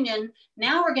civil union,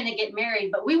 now we're going to get married,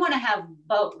 but we want to have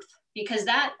both, because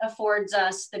that affords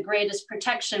us the greatest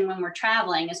protection when we're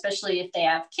traveling, especially if they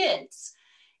have kids.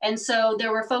 And so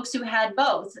there were folks who had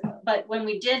both. But when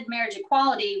we did marriage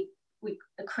equality, we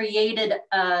created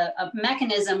a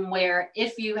mechanism where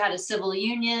if you had a civil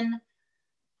union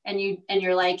and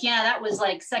you're like, yeah, that was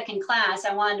like second class,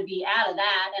 I wanted to be out of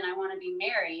that and I want to be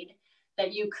married,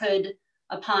 that you could,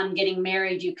 upon getting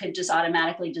married, you could just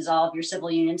automatically dissolve your civil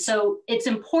union. So it's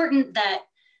important that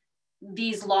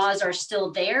these laws are still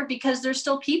there because there's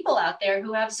still people out there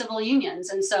who have civil unions.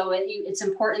 And so it's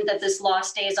important that this law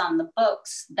stays on the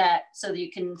books, so that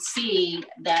you can see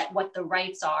that what the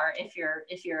rights are if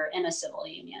you're in a civil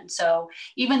union. So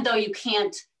even though you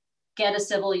can't get a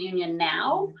civil union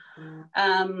now,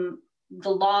 the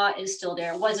law is still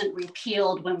there. It wasn't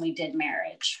repealed when we did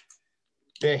marriage.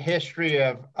 The history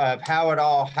of how it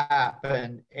all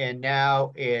happened, and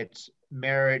now it's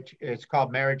marriage, it's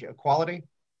called marriage equality.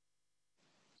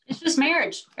 It's just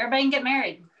marriage. Everybody can get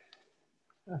married.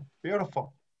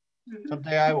 Beautiful.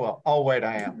 Someday I will. Oh, wait,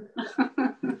 I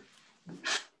am.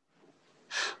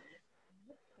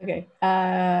 Okay,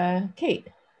 Kate.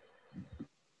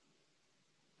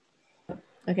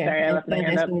 Okay. Sorry, I left my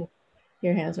hand up.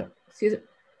 Your hands up. Excuse me.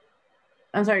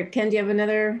 I'm sorry, Ken, do you have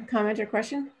another comment or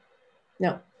question?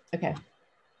 No, okay.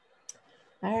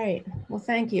 All right, well,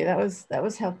 thank you. That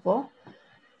was helpful.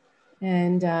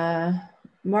 And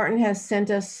Martin has sent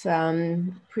us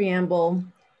preamble,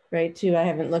 right, to, I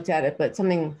haven't looked at it, but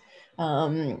something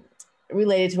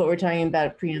related to what we're talking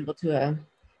about, preamble to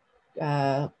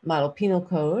a model penal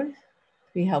code,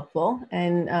 be helpful.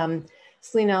 And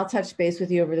Selena, I'll touch base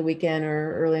with you over the weekend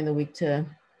or early in the week to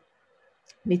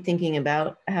be thinking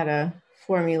about how to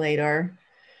formulate our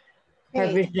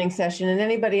visioning session. And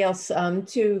anybody else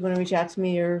too, want to reach out to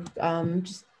me or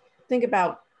just think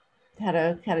about how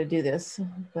to do this.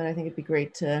 But I think it'd be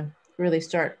great to really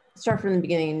start from the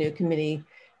beginning. A new committee,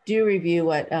 do review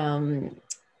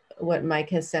what Mike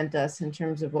has sent us in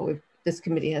terms of what this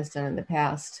committee has done in the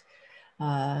past.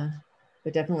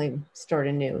 But definitely start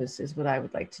anew is what I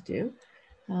would like to do.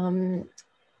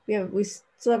 We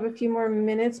still have a few more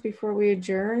minutes before we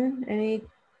adjourn. Any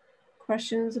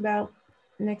questions about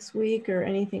next week or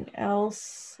anything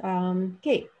else?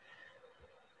 Kate.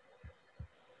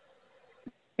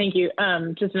 Thank you.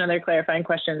 Just another clarifying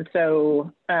question.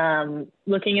 So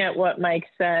looking at what Mike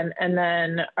said, and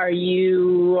then are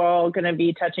you all going to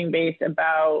be touching base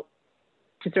about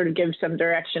to sort of give some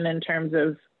direction in terms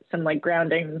of some like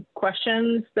grounding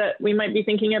questions that we might be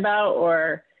thinking about,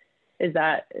 or is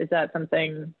that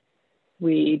something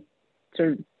we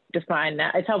sort of define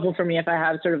now? It's helpful for me if I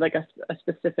have sort of like a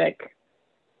specific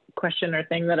question or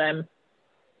thing that I'm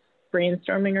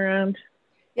brainstorming around.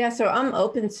 Yeah, so I'm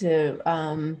open to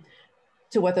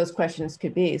what those questions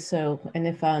could be. So, and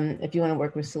if you want to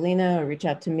work with Selena or reach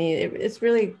out to me, it's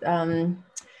really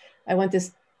I want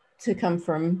this to come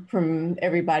from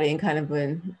everybody in kind of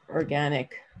an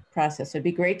organic process. So it'd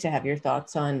be great to have your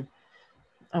thoughts on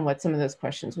what some of those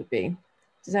questions would be.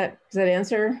 Does that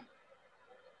answer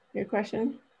your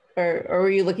question, or were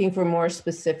you looking for more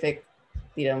specific?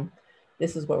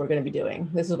 This is what we're going to be doing.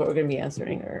 This is what we're going to be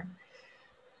answering, or.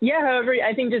 Yeah, however,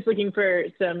 I think just looking for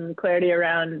some clarity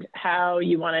around how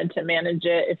you wanted to manage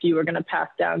it, if you were going to pass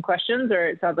down questions, or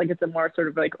it sounds like it's a more sort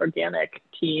of like organic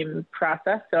team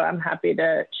process. So I'm happy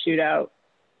to shoot out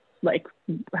like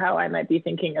how I might be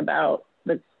thinking about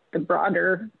the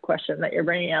broader question that you're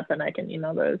bringing up, and I can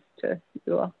email those to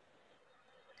you all.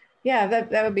 Yeah,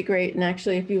 that would be great. And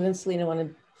actually, if you and Selena want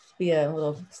to be a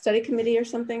little study committee or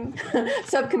something,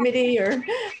 subcommittee. Yeah,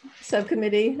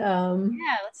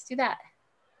 let's do that.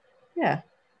 Yeah,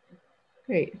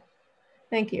 great.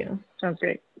 Thank you. Sounds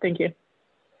great. Thank you.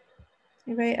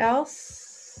 Anybody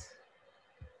else?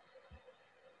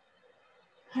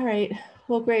 All right.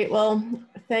 Well, great. Well,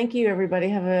 thank you, everybody.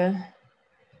 Have a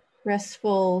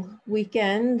restful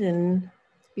weekend and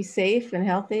be safe and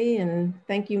healthy. And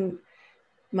thank you,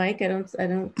 Mike. I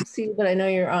don't see you, but I know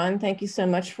you're on. Thank you so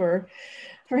much for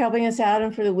helping us out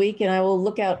and for the week. And I will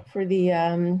look out for the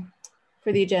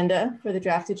agenda, for the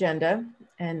draft agenda.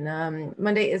 And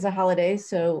Monday is a holiday,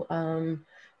 so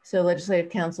so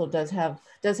Legislative Council does have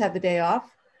the day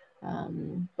off,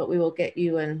 but we will get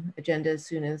you an agenda as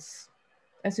soon as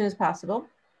possible.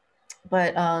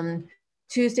 But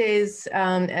Tuesdays,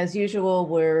 as usual,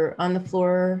 we're on the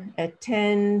floor at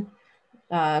 10,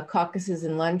 caucuses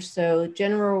and lunch. So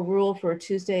general rule for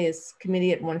Tuesday is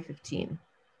committee at 1:15.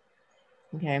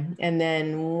 Okay, and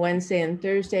then Wednesday and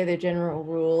Thursday, the general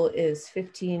rule is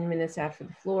 15 minutes after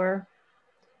the floor.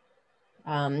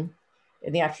 In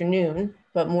the afternoon,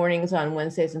 but mornings on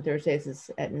Wednesdays and Thursdays is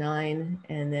at 9,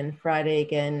 and then Friday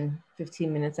again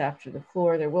 15 minutes after the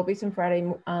floor. There will be some Friday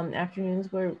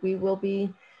afternoons where we will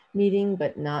be meeting,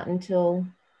 but not until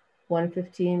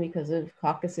 1:15 because of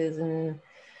caucuses and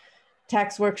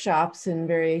tax workshops and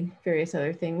various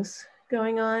other things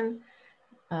going on.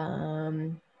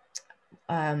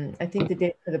 I think the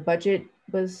date for the budget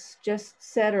was just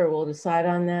set, or we'll decide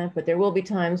on that, but there will be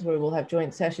times where we'll have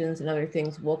joint sessions and other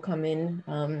things will come in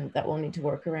that we'll need to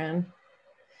work around.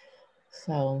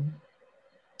 So,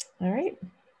 all right.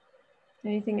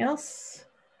 Anything else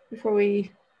before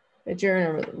we adjourn?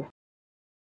 Or